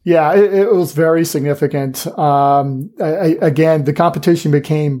corporation? Yeah, it was very significant. Again, the competition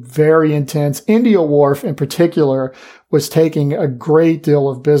became very intense. India Wharf in particular was taking a great deal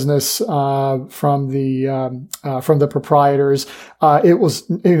of business from the proprietors. It was,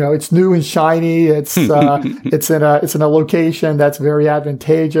 it's new and shiny. It's it's in a location that's very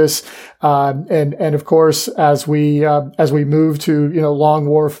advantageous. And of course, as we move to Long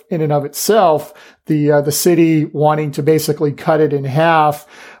Wharf in and of itself, the city wanting to basically cut it in half.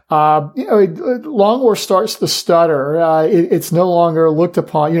 Long Wharf starts to stutter. It's no longer looked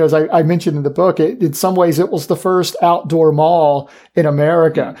upon, as I mentioned in the book, in some ways it was the first outdoor mall in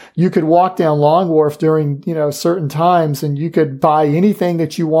America. You could walk down Long Wharf during, certain times and you could buy anything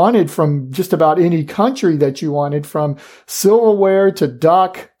that you wanted from just about any country that you wanted, from silverware to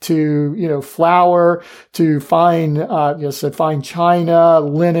duck to, flour to fine china,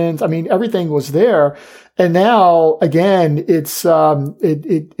 linens. I mean, everything was there. And now, again, it's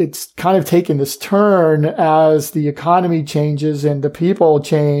kind of taken this turn as the economy changes and the people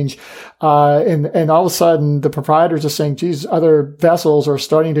change. And all of a sudden the proprietors are saying, geez, other vessels are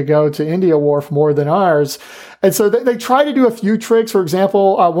starting to go to India Wharf more than ours. And so they try to do a few tricks. For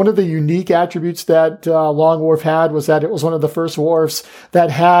example, one of the unique attributes that Long Wharf had was that it was one of the first wharfs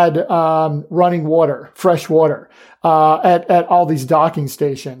that had running water, fresh water. At all these docking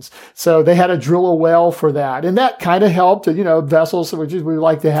stations. So they had to drill a well for that. And that kind of helped, vessels, we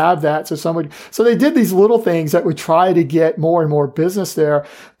like to have that. So they did these little things that would try to get more and more business there.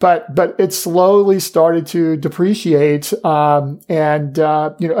 But it slowly started to depreciate.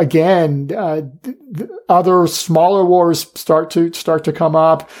 Other smaller wars start to come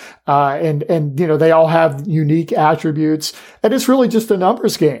up. They all have unique attributes, and it's really just a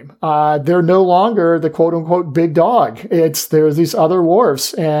numbers game. They're no longer the quote unquote big dog. There's these other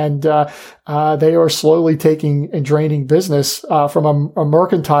wharfs, and they are slowly taking and draining business from a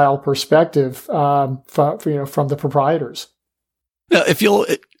mercantile perspective from the proprietors. Now, if you'll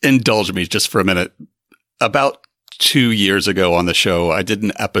indulge me just for a minute, about 2 years ago on the show, I did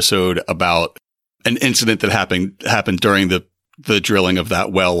an episode about an incident that happened during the drilling of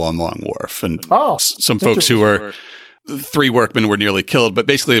that well on Long Wharf. And some folks who were 3 workmen were nearly killed, but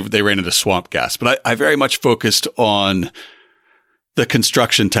basically they ran into swamp gas. But I very much focused on the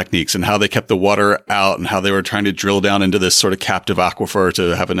construction techniques and how they kept the water out and how they were trying to drill down into this sort of captive aquifer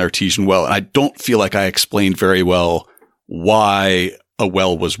to have an artesian well. And I don't feel like I explained very well why a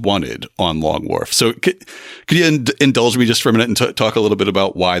well was wanted on Long Wharf. So could you indulge me just for a minute and talk a little bit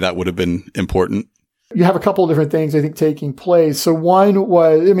about why that would have been important? You have a couple of different things, I think, taking place. So one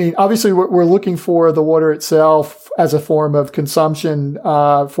was, obviously we're looking for the water itself as a form of consumption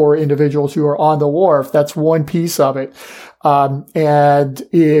for individuals who are on the wharf. That's one piece of it. And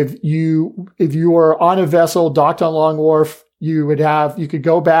if you are on a vessel docked on Long Wharf, You could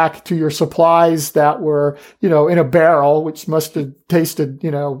go back to your supplies that were, in a barrel, which must have tasted,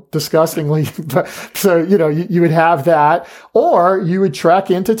 disgustingly. So, you would have that, or you would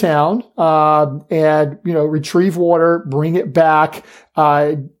trek into town, and, retrieve water, bring it back,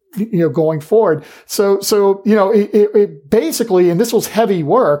 going forward. So, it basically, and this was heavy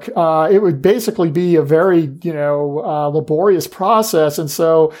work, it would basically be a very, laborious process. And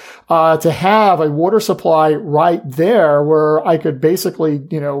so, to have a water supply right there where I could basically,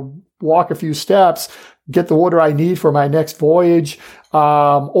 walk a few steps, get the water I need for my next voyage,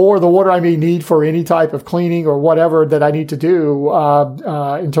 or the water I may need for any type of cleaning or whatever that I need to do,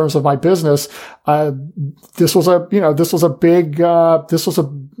 in terms of my business. This was a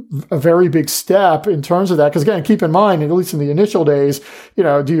very big step in terms of that. Cause again, keep in mind, at least in the initial days,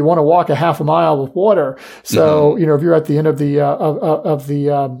 do you want to walk a half a mile with water? So, if you're at the end of the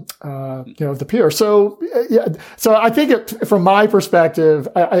pier. So, so I think from my perspective,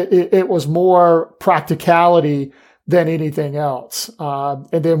 it was more practicality than anything else.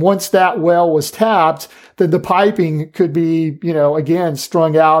 And then once that well was tapped, then the piping could be, again,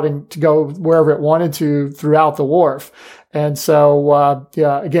 strung out and to go wherever it wanted to throughout the wharf. And so,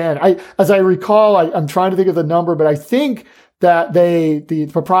 again, as I recall, I'm trying to think of the number, but I think that the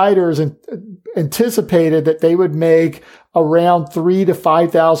proprietors anticipated that they would make around $3,000 to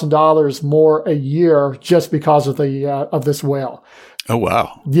 $5,000 more a year just because of of this well. Oh,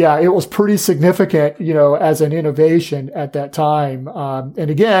 wow. Yeah, it was pretty significant, as an innovation at that time.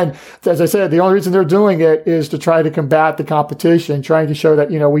 And again, as I said, the only reason they're doing it is to try to combat the competition, trying to show that,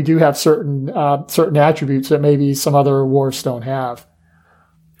 we do have certain attributes that maybe some other wharfs don't have.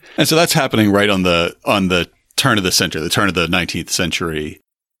 And so that's happening right on the turn of the century, the turn of the 19th century.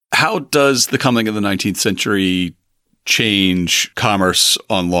 How does the coming of the 19th century change commerce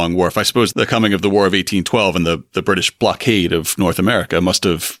on Long Wharf? I suppose the coming of the War of 1812 and the British blockade of North America must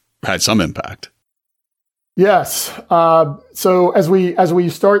have had some impact. Yes. So as we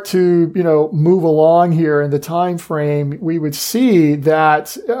start to, move along here in the time frame, we would see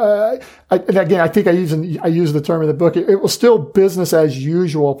that, and again, I think I use the term in the book, it was still business as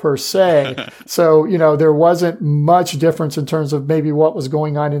usual per se. So, there wasn't much difference in terms of maybe what was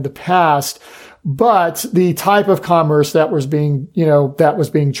going on in the past. But the type of commerce that was being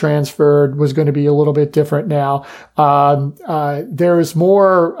transferred was going to be a little bit different now. There is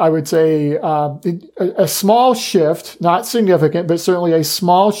more, I would say, a small shift, not significant, but certainly a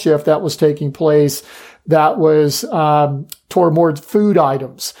small shift that was taking place that was, toward more food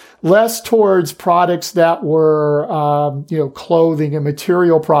items, less towards products that were, clothing and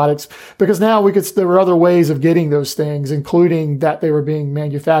material products, because now there were other ways of getting those things, including that they were being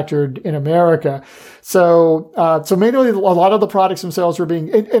manufactured in America. So mainly a lot of the products themselves were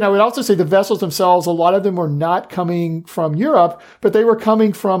being, and I would also say the vessels themselves, a lot of them were not coming from Europe, but they were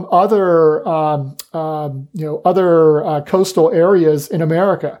coming from other coastal areas in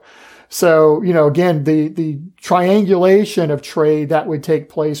America. So, again, the triangulation of trade that would take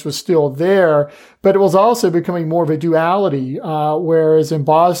place was still there, but it was also becoming more of a duality, whereas in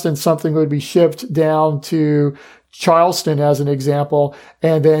Boston, something would be shipped down to Charleston, as an example,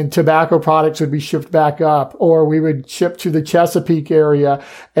 and then tobacco products would be shipped back up, or we would ship to the Chesapeake area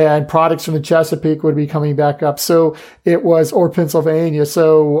and products from the Chesapeake would be coming back up. So it was, or Pennsylvania.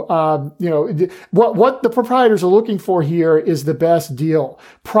 So, what the proprietors are looking for here is the best deal.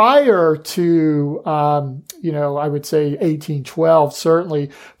 Prior to, I would say 1812, certainly.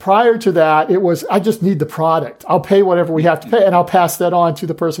 Prior to that, it was, I just need the product. I'll pay whatever we have to pay and I'll pass that on to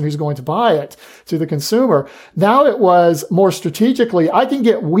the person who's going to buy it, to the consumer. Now it was more strategically, I can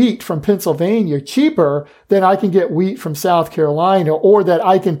get wheat from Pennsylvania cheaper than I can get wheat from South Carolina, or that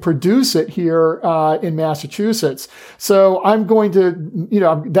I can produce it here in Massachusetts. So I'm going to,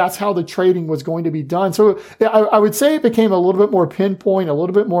 that's how the trading was going to be done. So I would say it became a little bit more pinpoint, a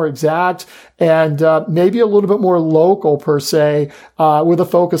little bit more exact, and maybe a little bit more local per se, with a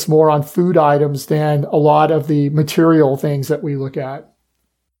focus more on food items than a lot of the material things that we look at.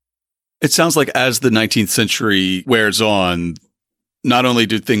 It sounds like as the 19th century wears on, not only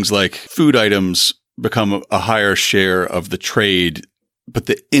do things like food items become a higher share of the trade, but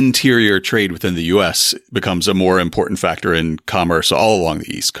the interior trade within the U.S. becomes a more important factor in commerce all along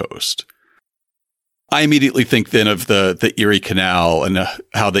the East Coast. I immediately think then of the Erie Canal and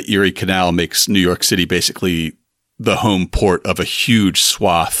how the Erie Canal makes New York City basically the home port of a huge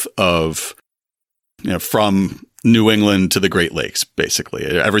swath of, from New England to the Great Lakes, basically.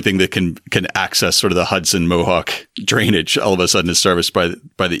 Everything that can access sort of the Hudson Mohawk drainage all of a sudden is serviced by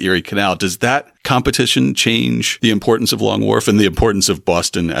the Erie Canal. Does that competition change the importance of Long Wharf and the importance of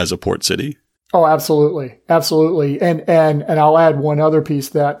Boston as a port city? Oh, absolutely, absolutely, and I'll add one other piece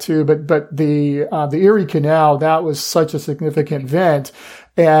to that too. But the Erie Canal, that was such a significant event,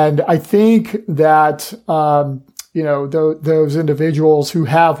 and I think that those individuals who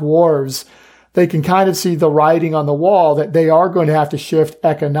have wharves, they can kind of see the writing on the wall that they are going to have to shift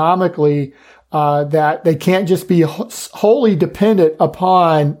economically. That they can't just be wholly dependent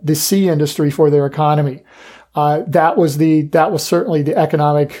upon the sea industry for their economy. That was certainly the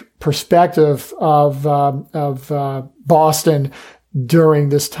economic perspective of Boston during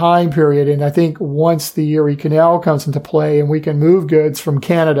this time period. And I think once the Erie Canal comes into play and we can move goods from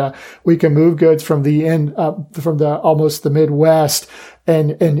Canada, we can move goods from almost the Midwest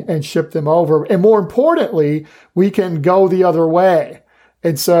and ship them over. And more importantly, we can go the other way.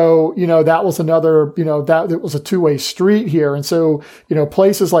 And so, that was another, that it was a two-way street here. And so,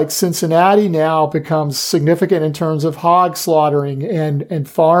 places like Cincinnati now becomes significant in terms of hog slaughtering and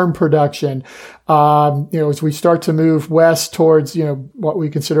farm production. As we start to move west towards, what we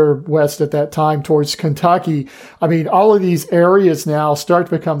consider west at that time towards Kentucky, I mean, all of these areas now start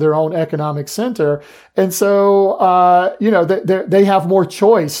to become their own economic center. And so, they have more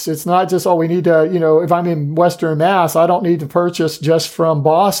choice. It's not just, we need to, if I'm in Western Mass, I don't need to purchase just from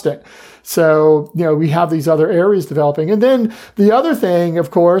Boston. So, we have these other areas developing. And then the other thing, of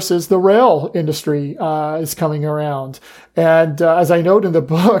course, is the rail industry is coming around. And as I note in the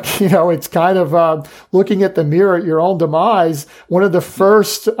book, it's kind of looking at the mirror at your own demise. One of the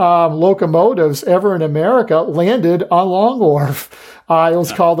first locomotives ever in America landed on Long Wharf. It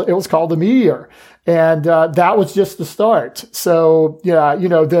was called the Meteor. And that was just the start. So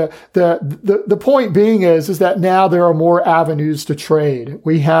the point being is that now there are more avenues to trade.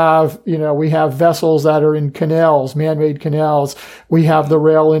 We have vessels that are in canals, man-made canals. We have the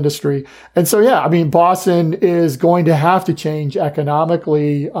rail industry. And so, Boston is going to have to change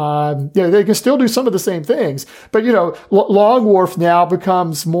economically. They can still do some of the same things, but, Long Wharf now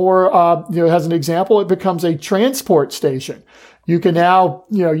becomes more, as an example, it becomes a transport station. You can now,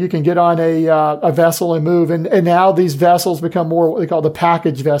 you can get on a vessel and move. And now these vessels become more what they call the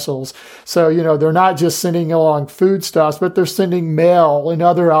package vessels. So, they're not just sending along foodstuffs, but they're sending mail and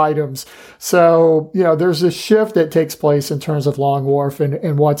other items. So, there's a shift that takes place in terms of Long Wharf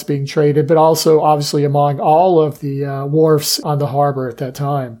and what's being traded, but also obviously among all of the wharfs on the harbor at that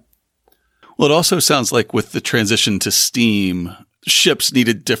time. Well, it also sounds like with the transition to steam, ships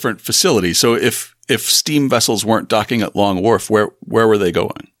needed different facilities. So if steam vessels weren't docking at Long Wharf, where were they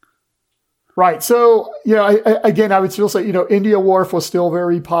going? Right. So, I would still say, India Wharf was still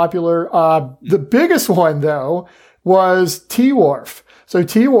very popular. The biggest one, though, was T Wharf. So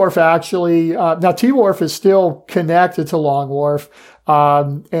T Wharf actually, now T Wharf is still connected to Long Wharf.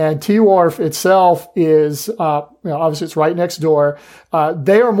 And T Wharf itself is, obviously it's right next door.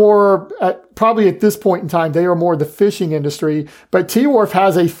 They are more, probably at this point in time, they are more the fishing industry, but T Wharf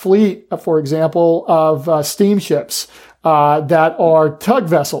has a fleet, for example, of, steamships, that are tug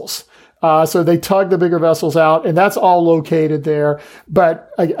vessels. So they tug the bigger vessels out, and that's all located there.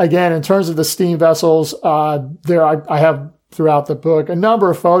 But again, in terms of the steam vessels, I have throughout the book a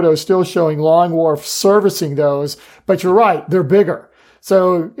number of photos still showing Long Wharf servicing those. But you're right, they're bigger.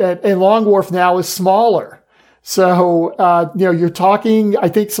 So, and Long Wharf now is smaller. So, you're talking, I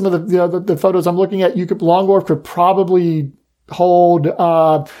think some of the photos I'm looking at, Long Wharf could probably hold,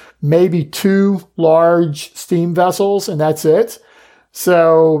 maybe 2 large steam vessels, and that's it.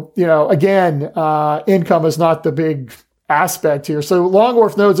 So, again, income is not the big aspect here. So Long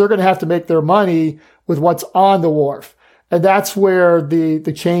Wharf knows they're going to have to make their money with what's on the wharf. And that's where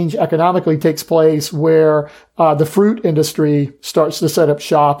the change economically takes place, where the fruit industry starts to set up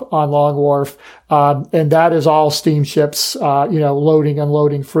shop on Long Wharf. And that is all steamships, loading,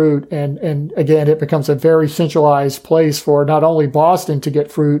 unloading fruit. And again, it becomes a very centralized place for not only Boston to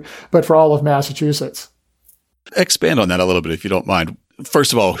get fruit, but for all of Massachusetts. Expand on that a little bit, if you don't mind.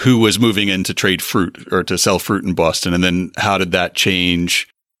 First of all, who was moving in to trade fruit or to sell fruit in Boston? And then how did that change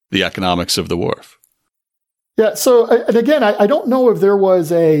the economics of the wharf? Yeah. So, and again, I don't know if there was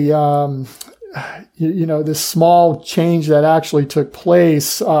this small change that actually took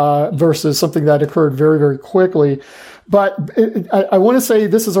place versus something that occurred very, very quickly. But I want to say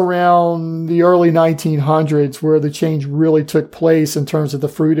this is around the early 1900s where the change really took place in terms of the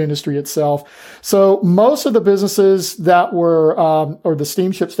fruit industry itself. So most of the businesses that were, or the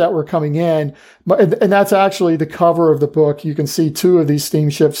steamships that were coming in, and that's actually the cover of the book. You can see 2 of these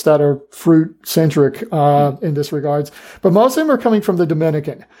steamships that are fruit-centric in this regards. But most of them are coming from the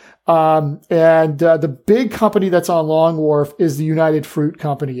Dominican. The big company that's on Long Wharf is the United Fruit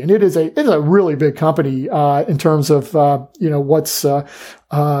Company. And it is a really big company, in terms of, what's,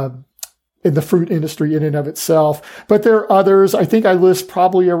 in the fruit industry in and of itself. But there are others. I think I list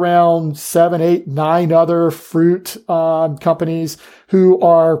probably around 7, 8, 9 other fruit companies who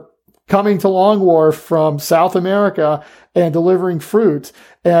are coming to Long Wharf from South America and delivering fruit.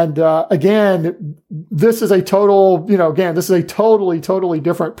 And again, this is a totally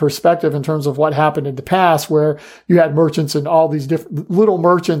different perspective in terms of what happened in the past, where you had merchants and all these different little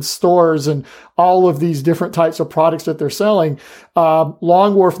merchant stores and all of these different types of products that they're selling.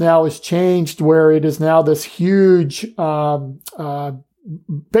 Long Wharf now has changed, where it is now this huge,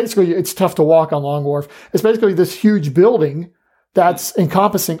 basically it's tough to walk on Long Wharf. It's basically this huge building that's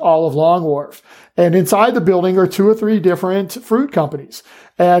encompassing all of Long Wharf. And inside the building are 2 or 3 different fruit companies.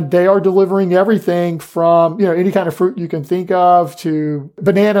 And they are delivering everything from, any kind of fruit you can think of to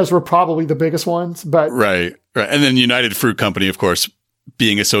bananas were probably the biggest ones. But Right. And then United Fruit Company, of course,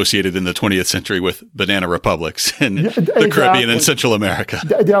 being associated in the 20th century with banana republics in the Caribbean and Central America.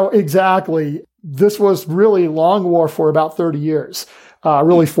 Exactly. This was really Long Wharf for about 30 years.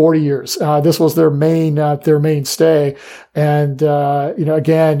 Really 40 years. This was their mainstay. And,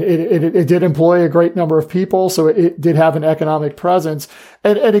 again, it did employ a great number of people. So it did have an economic presence.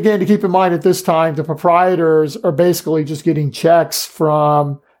 And again, to keep in mind at this time, the proprietors are basically just getting checks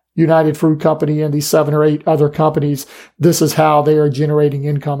from United Fruit Company and these 7 or 8 other companies. This is how they are generating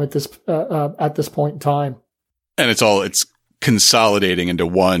income at this point in time. And it's consolidating into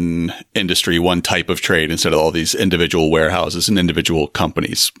one industry, one type of trade, instead of all these individual warehouses and individual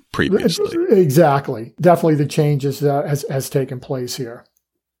companies previously. Exactly. Definitely the changes has taken place here.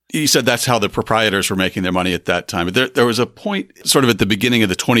 You said that's how the proprietors were making their money at that time. But there was a point sort of at the beginning of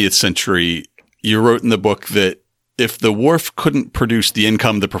the 20th century, you wrote in the book that if the wharf couldn't produce the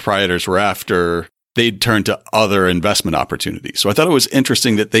income the proprietors were after, they'd turn to other investment opportunities. So I thought it was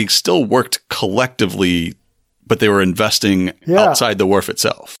interesting that they still worked collectively, but they were investing outside the wharf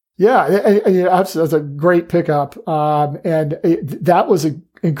itself. Yeah, absolutely. That's a great pickup. That was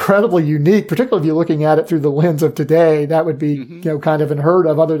incredibly unique, particularly if you're looking at it through the lens of today. That would be, kind of unheard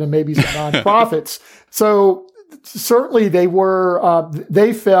of, other than maybe some nonprofits. So certainly they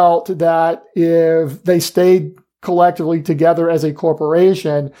felt that if they stayed collectively together as a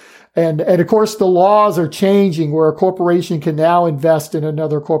corporation, and of course, the laws are changing where a corporation can now invest in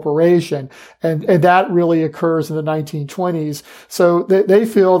another corporation. And that really occurs in the 1920s. So they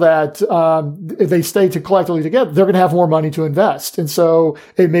feel that, if they stay collectively together, they're going to have more money to invest. And so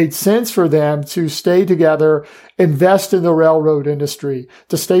it made sense for them to stay together, invest in the railroad industry,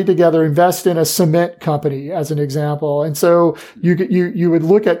 to stay together, invest in a cement company, as an example. And so they would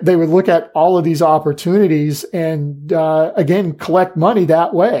look at all of these opportunities and, again, collect money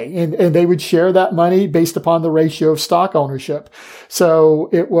that way. And they would share that money based upon the ratio of stock ownership. So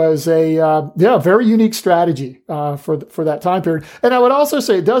it was a very unique strategy for that time period. And I would also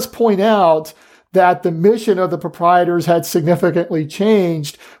say it does point out that the mission of the proprietors had significantly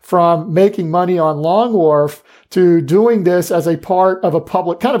changed from making money on Long Wharf to doing this as a part of a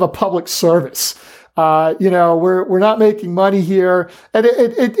public service. We're not making money here. And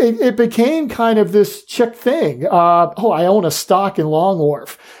it became kind of this chick thing. I own a stock in Long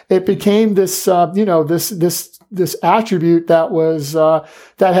Wharf. It became this, this attribute that was,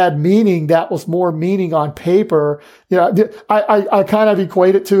 that had meaning, that was more meaning on paper. I kind of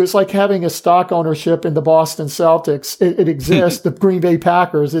equate it to, it's like having a stock ownership in the Boston Celtics. It exists. The Green Bay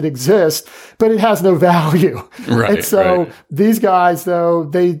Packers, it exists, but it has no value. Right. And so these guys, though,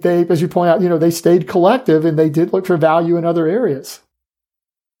 they, as you point out, they stayed collective and they did look for value in other areas.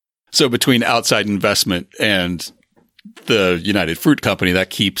 So between outside investment and the United Fruit Company, that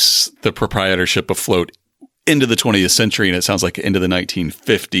keeps the proprietorship afloat into the 20th century, and it sounds like into the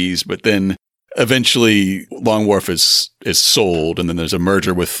 1950s. But then eventually Long Wharf is sold, and then there's a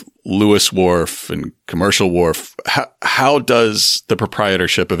merger with Lewis Wharf and Commercial Wharf. How does the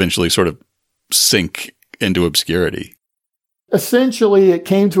proprietorship eventually sort of sink into obscurity? Essentially, it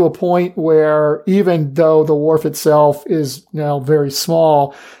came to a point where even though the wharf itself is now very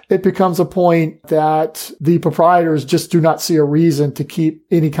small, it becomes a point that the proprietors just do not see a reason to keep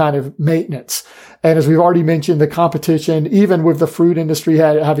any kind of maintenance. And as we've already mentioned, the competition, even with the fruit industry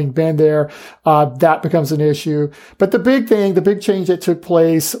having been there, that becomes an issue. But the big change that took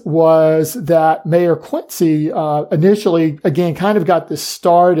place was that Mayor Quincy initially, again, kind of got this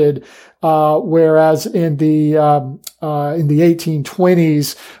started, whereas in the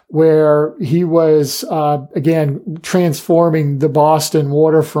 1820s, where he was, again, transforming the Boston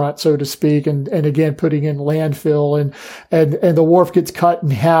waterfront, so to speak, and again, putting in landfill and the wharf gets cut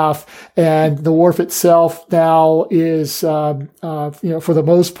in half, and the wharf itself now is, for the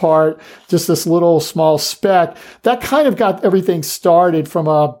most part, just this little small speck. That kind of got everything started from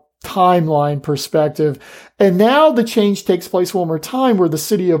a timeline perspective. And now the change takes place one more time where the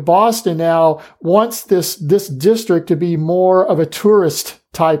city of Boston now wants this district to be more of a tourist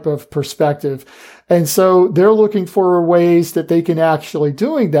type of perspective. And so they're looking for ways that they can actually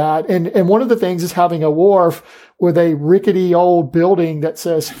doing that. And one of the things is having a wharf with a rickety old building that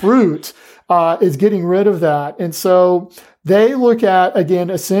says fruit, is getting rid of that. And so they look at, again,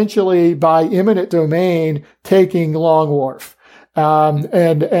 essentially by eminent domain, taking Long Wharf.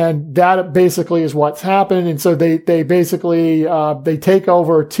 And that basically is what's happened. And so they basically, they take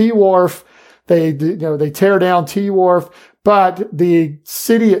over T Wharf. They tear down T Wharf, but the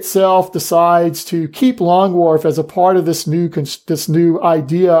city itself decides to keep Long Wharf as a part of this new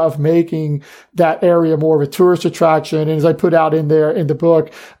idea of making that area more of a tourist attraction. And as I put out in the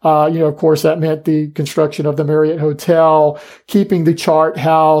book, of course, that meant the construction of the Marriott Hotel, keeping the Chart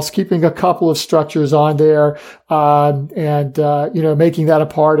House, keeping a couple of structures on there, and making that a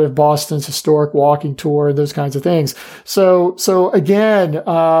part of Boston's historic walking tour and those kinds of things. So again,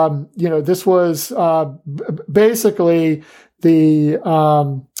 this was, basically the,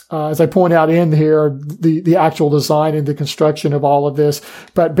 as I point out in here, the actual design and the construction of all of this.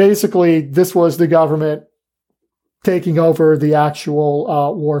 But basically, this was the government taking over the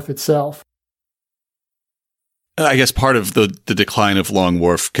actual wharf itself. I guess part of the decline of Long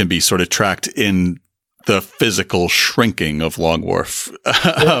Wharf can be sort of tracked in the physical shrinking of Long Wharf.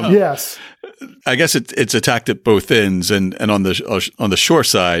 Yes. I guess it's attacked at both ends, and on the shore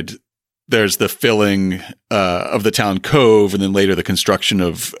side, there's the filling of the town cove, and then later the construction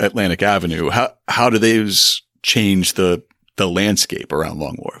of Atlantic Avenue. How do those change the landscape around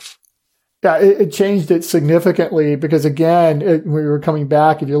Long Wharf? Yeah, it changed it significantly because, again, when we were coming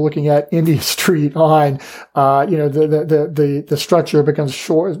back, if you're looking at India Street on, the structure becomes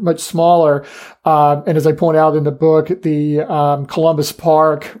much smaller. And as I point out in the book, the Columbus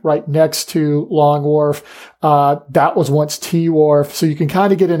Park right next to Long Wharf, that was once T Wharf. So you can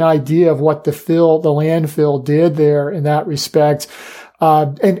kind of get an idea of what the landfill did there in that respect.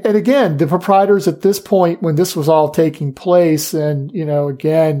 And again, the proprietors at this point, when this was all taking place, and,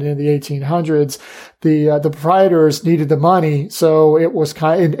 again, in the 1800s, the proprietors needed the money. So it was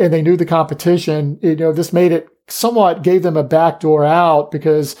and they knew the competition, this made it gave them a backdoor out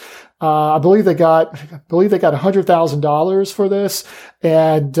because, I believe they got $100,000 for this.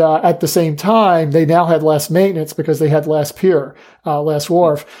 And, at the same time, they now had less maintenance because they had less pier, less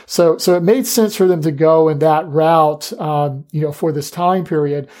wharf. So it made sense for them to go in that route, for this time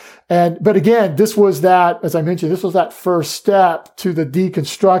period. But again, this was as I mentioned, this was that first step to the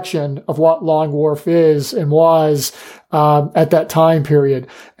deconstruction of what Long Wharf is and was, at that time period.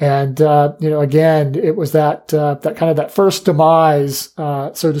 And, again, it was that kind of that first demise,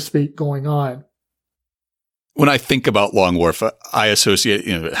 so to speak, going on. When I think about Long Wharf, I associate,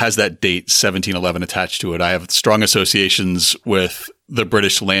 it has that date 1711 attached to it. I have strong associations with the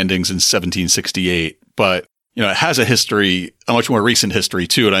British landings in 1768, but, it has a much more recent history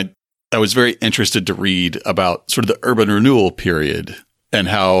too. And I was very interested to read about sort of the urban renewal period and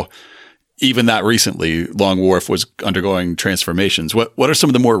how even that recently Long Wharf was undergoing transformations. What are some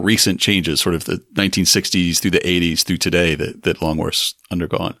of the more recent changes, sort of the 1960s through the 80s through today that Long Wharf's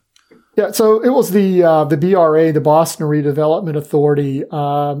undergone? Yeah, so it was the BRA, the Boston Redevelopment Authority.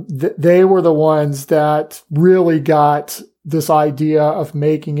 They were the ones that really got this idea of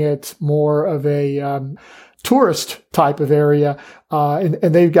making it more of a tourist type of area, and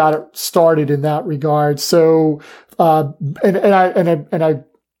they've got it started in that regard. So, and I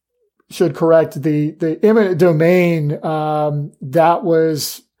should correct the eminent domain. That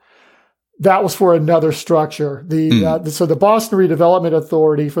was for another structure. So the Boston Redevelopment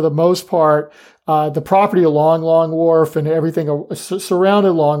Authority, for the most part, the property along Long Wharf and everything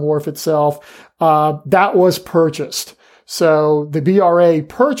surrounded Long Wharf itself, that was purchased. So the BRA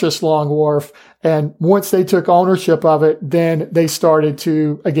purchased Long Wharf, and once they took ownership of it, then they started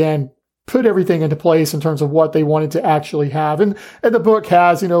to, again, put everything into place in terms of what they wanted to actually have. And the book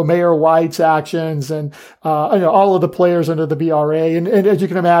has, Mayor White's actions and, all of the players under the BRA. And as you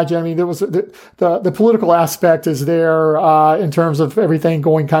can imagine, I mean, there was the political aspect is there, in terms of everything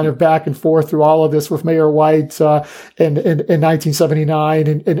going kind of back and forth through all of this with Mayor White, in 1979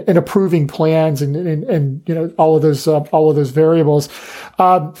 and approving plans and all of those variables.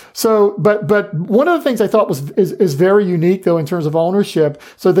 But one of the things I thought is very unique though, in terms of ownership.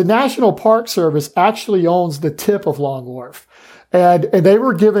 So the National Park Service actually owns the tip of Long Wharf. And they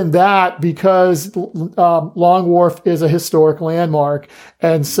were given that because Long Wharf is a historic landmark.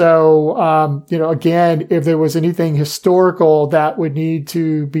 And so, again, if there was anything historical that would need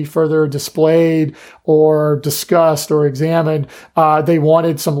to be further displayed or discussed or examined, they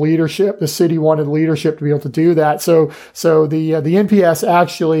wanted some leadership. The city wanted leadership to be able to do that. So the NPS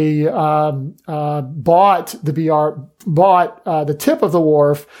actually bought the tip of the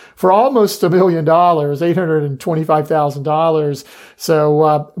wharf for almost $1 million, $825,000.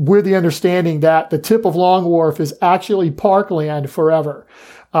 So with the understanding that the tip of Long Wharf is actually parkland forever.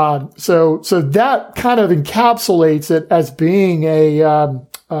 So that kind of encapsulates it as being a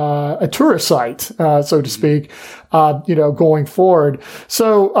tourist site, so to speak, going forward.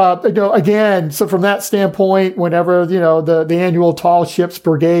 So, again, so from that standpoint, whenever, the annual Tall Ships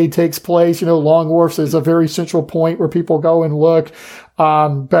Brigade takes place, Long Wharf is a very central point where people go and look.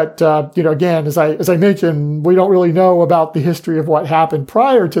 But again, as I mentioned, we don't really know about the history of what happened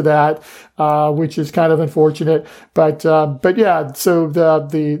prior to that, which is kind of unfortunate. But yeah, so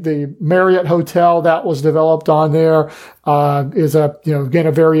the Marriott Hotel that was developed on there, is again,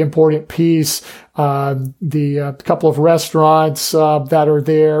 a very important piece. The couple of restaurants, that are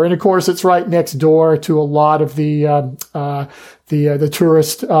there. And of course, it's right next door to a lot of the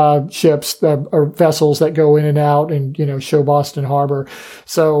tourist, ships, or vessels that go in and out and, show Boston Harbor.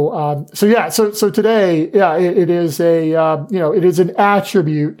 So today, yeah, it is it is an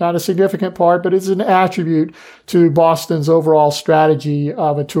attribute, not a significant part, but it's an attribute to Boston's overall strategy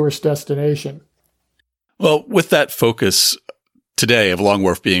of a tourist destination. Well, with that focus today of Long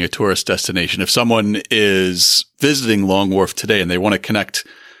Wharf being a tourist destination, if someone is visiting Long Wharf today and they want to connect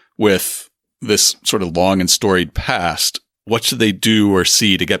with this sort of long and storied past, what should they do or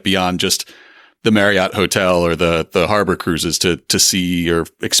see to get beyond just the Marriott Hotel or the harbor cruises to see or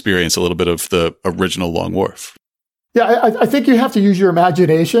experience a little bit of the original Long Wharf? Yeah, I think you have to use your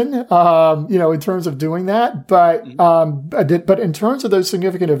imagination, in terms of doing that. But in terms of those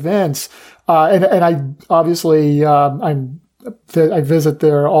significant events, and I obviously, I visit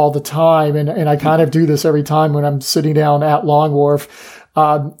there all the time, and I kind of do this every time when I'm sitting down at Long Wharf,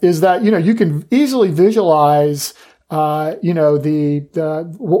 is that, you can easily visualize, what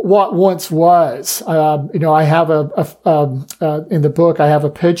once was. I have in the book, I have a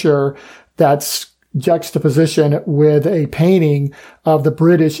picture that's juxtaposition with a painting of the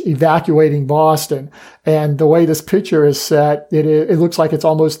British evacuating Boston. And the way this picture is set, it looks like it's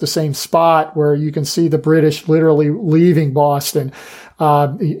almost the same spot where you can see the British literally leaving Boston,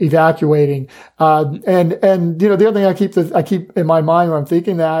 evacuating. And the other thing I keep in my mind when I'm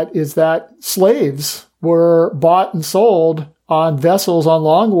thinking that is that slaves were bought and sold on vessels on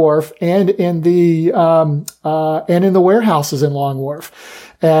Long Wharf and in the warehouses in Long Wharf.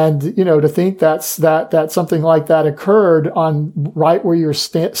 And, to think that something like that occurred on right where you're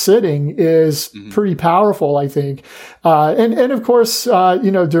sitting is pretty powerful, I think. And of course,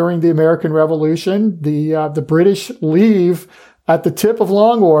 during the American Revolution, the British leave at the tip of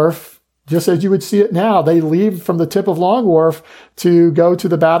Long Wharf, just as you would see it now. They leave from the tip of Long Wharf to go to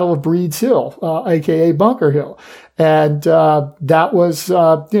the Battle of Breed's Hill, aka Bunker Hill. And, that was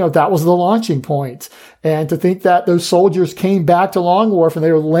the launching point. And to think that those soldiers came back to Long Wharf and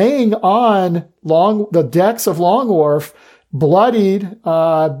they were laying on the decks of Long Wharf, bloodied,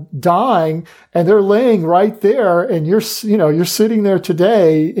 dying, and they're laying right there, and you're sitting there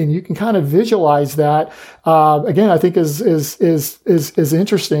today, and you can kind of visualize that. Again, I think is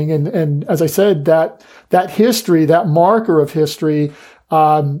interesting. And as I said, that history, that marker of history,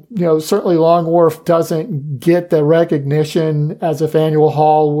 certainly Long Wharf doesn't get the recognition as a Faneuil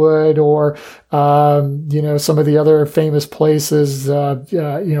Hall would, or, some of the other famous places,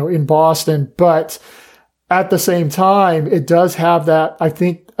 in Boston. But at the same time, it does have that, I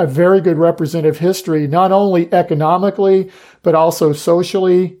think, a very good representative history, not only economically, but also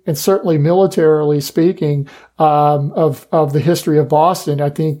socially and certainly militarily speaking, of the history of Boston. I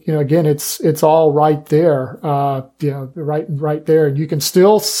think, again, it's all right there, right there. And you can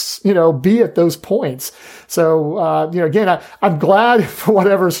still, be at those points. So, again, I'm glad for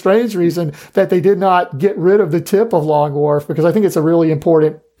whatever strange reason that they did not get rid of the tip of Long Wharf, because I think it's a really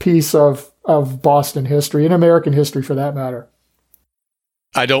important piece of Boston history and American history for that matter.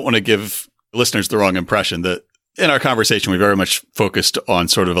 I don't want to give listeners the wrong impression that in our conversation, we very much focused on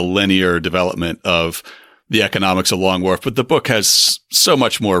sort of a linear development of the economics of Long Wharf, but the book has so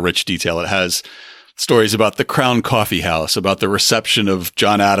much more rich detail. It has stories about the Crown Coffee House, about the reception of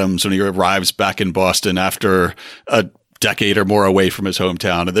John Adams when he arrives back in Boston after a decade or more away from his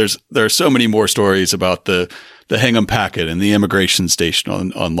hometown. And there are so many more stories about the Hingham Packet and the immigration station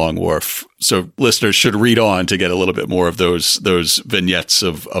on Long Wharf. So listeners should read on to get a little bit more of those vignettes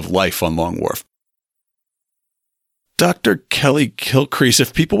of life on Long Wharf. Dr. Kelly Kilcrease,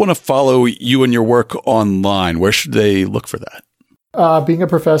 if people want to follow you and your work online, where should they look for that? Being a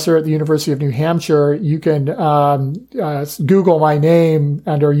professor at the University of New Hampshire, you can Google my name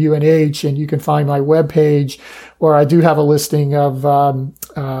under UNH, and you can find my webpage where I do have a listing of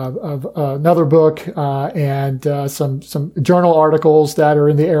another book and some journal articles that are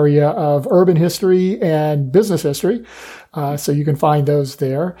in the area of urban history and business history. So you can find those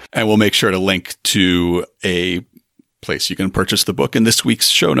there. And we'll make sure to link to a place you can purchase the book in this week's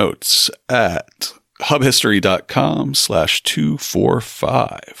show notes at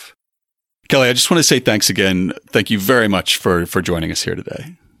hubhistory.com/245. Kelly, I just want to say thanks again. Thank you very much for joining us here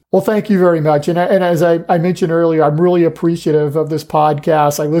today. Well, thank you very much. And as I mentioned earlier, I'm really appreciative of this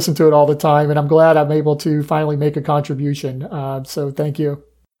podcast. I listen to it all the time, and I'm glad I'm able to finally make a contribution. So thank you.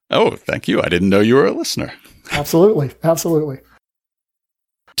 Oh, thank you. I didn't know you were a listener. Absolutely. Absolutely.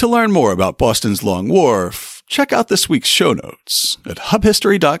 To learn more about Boston's Long Wharf, check out this week's show notes at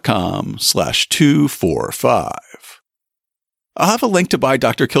hubhistory.com/245. I'll have a link to buy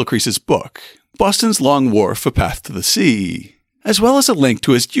Dr. Kilcrease's book, Boston's Long Wharf, A Path to the Sea, as well as a link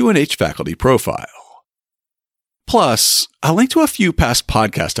to his UNH faculty profile. Plus, I'll link to a few past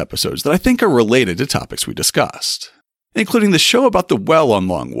podcast episodes that I think are related to topics we discussed, including the show about the well on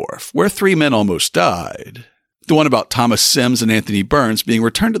Long Wharf, where 3 men almost died, the one about Thomas Sims and Anthony Burns being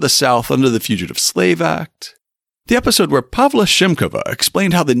returned to the South under the Fugitive Slave Act, the episode where Pavla Shimkova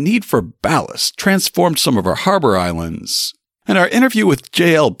explained how the need for ballast transformed some of our harbor islands, and our interview with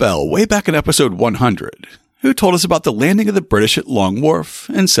J.L. Bell way back in episode 100, who told us about the landing of the British at Long Wharf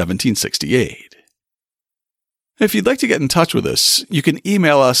in 1768. If you'd like to get in touch with us, you can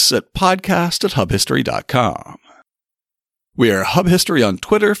email us at podcast@hubhistory.com. We are Hub History on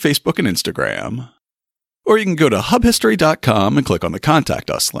Twitter, Facebook, and Instagram. Or you can go to hubhistory.com and click on the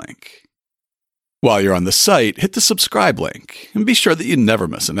Contact Us link. While you're on the site, hit the subscribe link and be sure that you never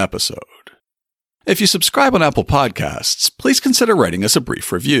miss an episode. If you subscribe on Apple Podcasts, please consider writing us a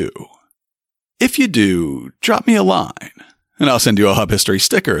brief review. If you do, drop me a line, and I'll send you a Hub History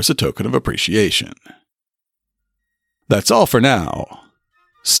sticker as a token of appreciation. That's all for now.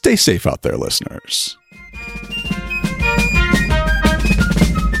 Stay safe out there, listeners.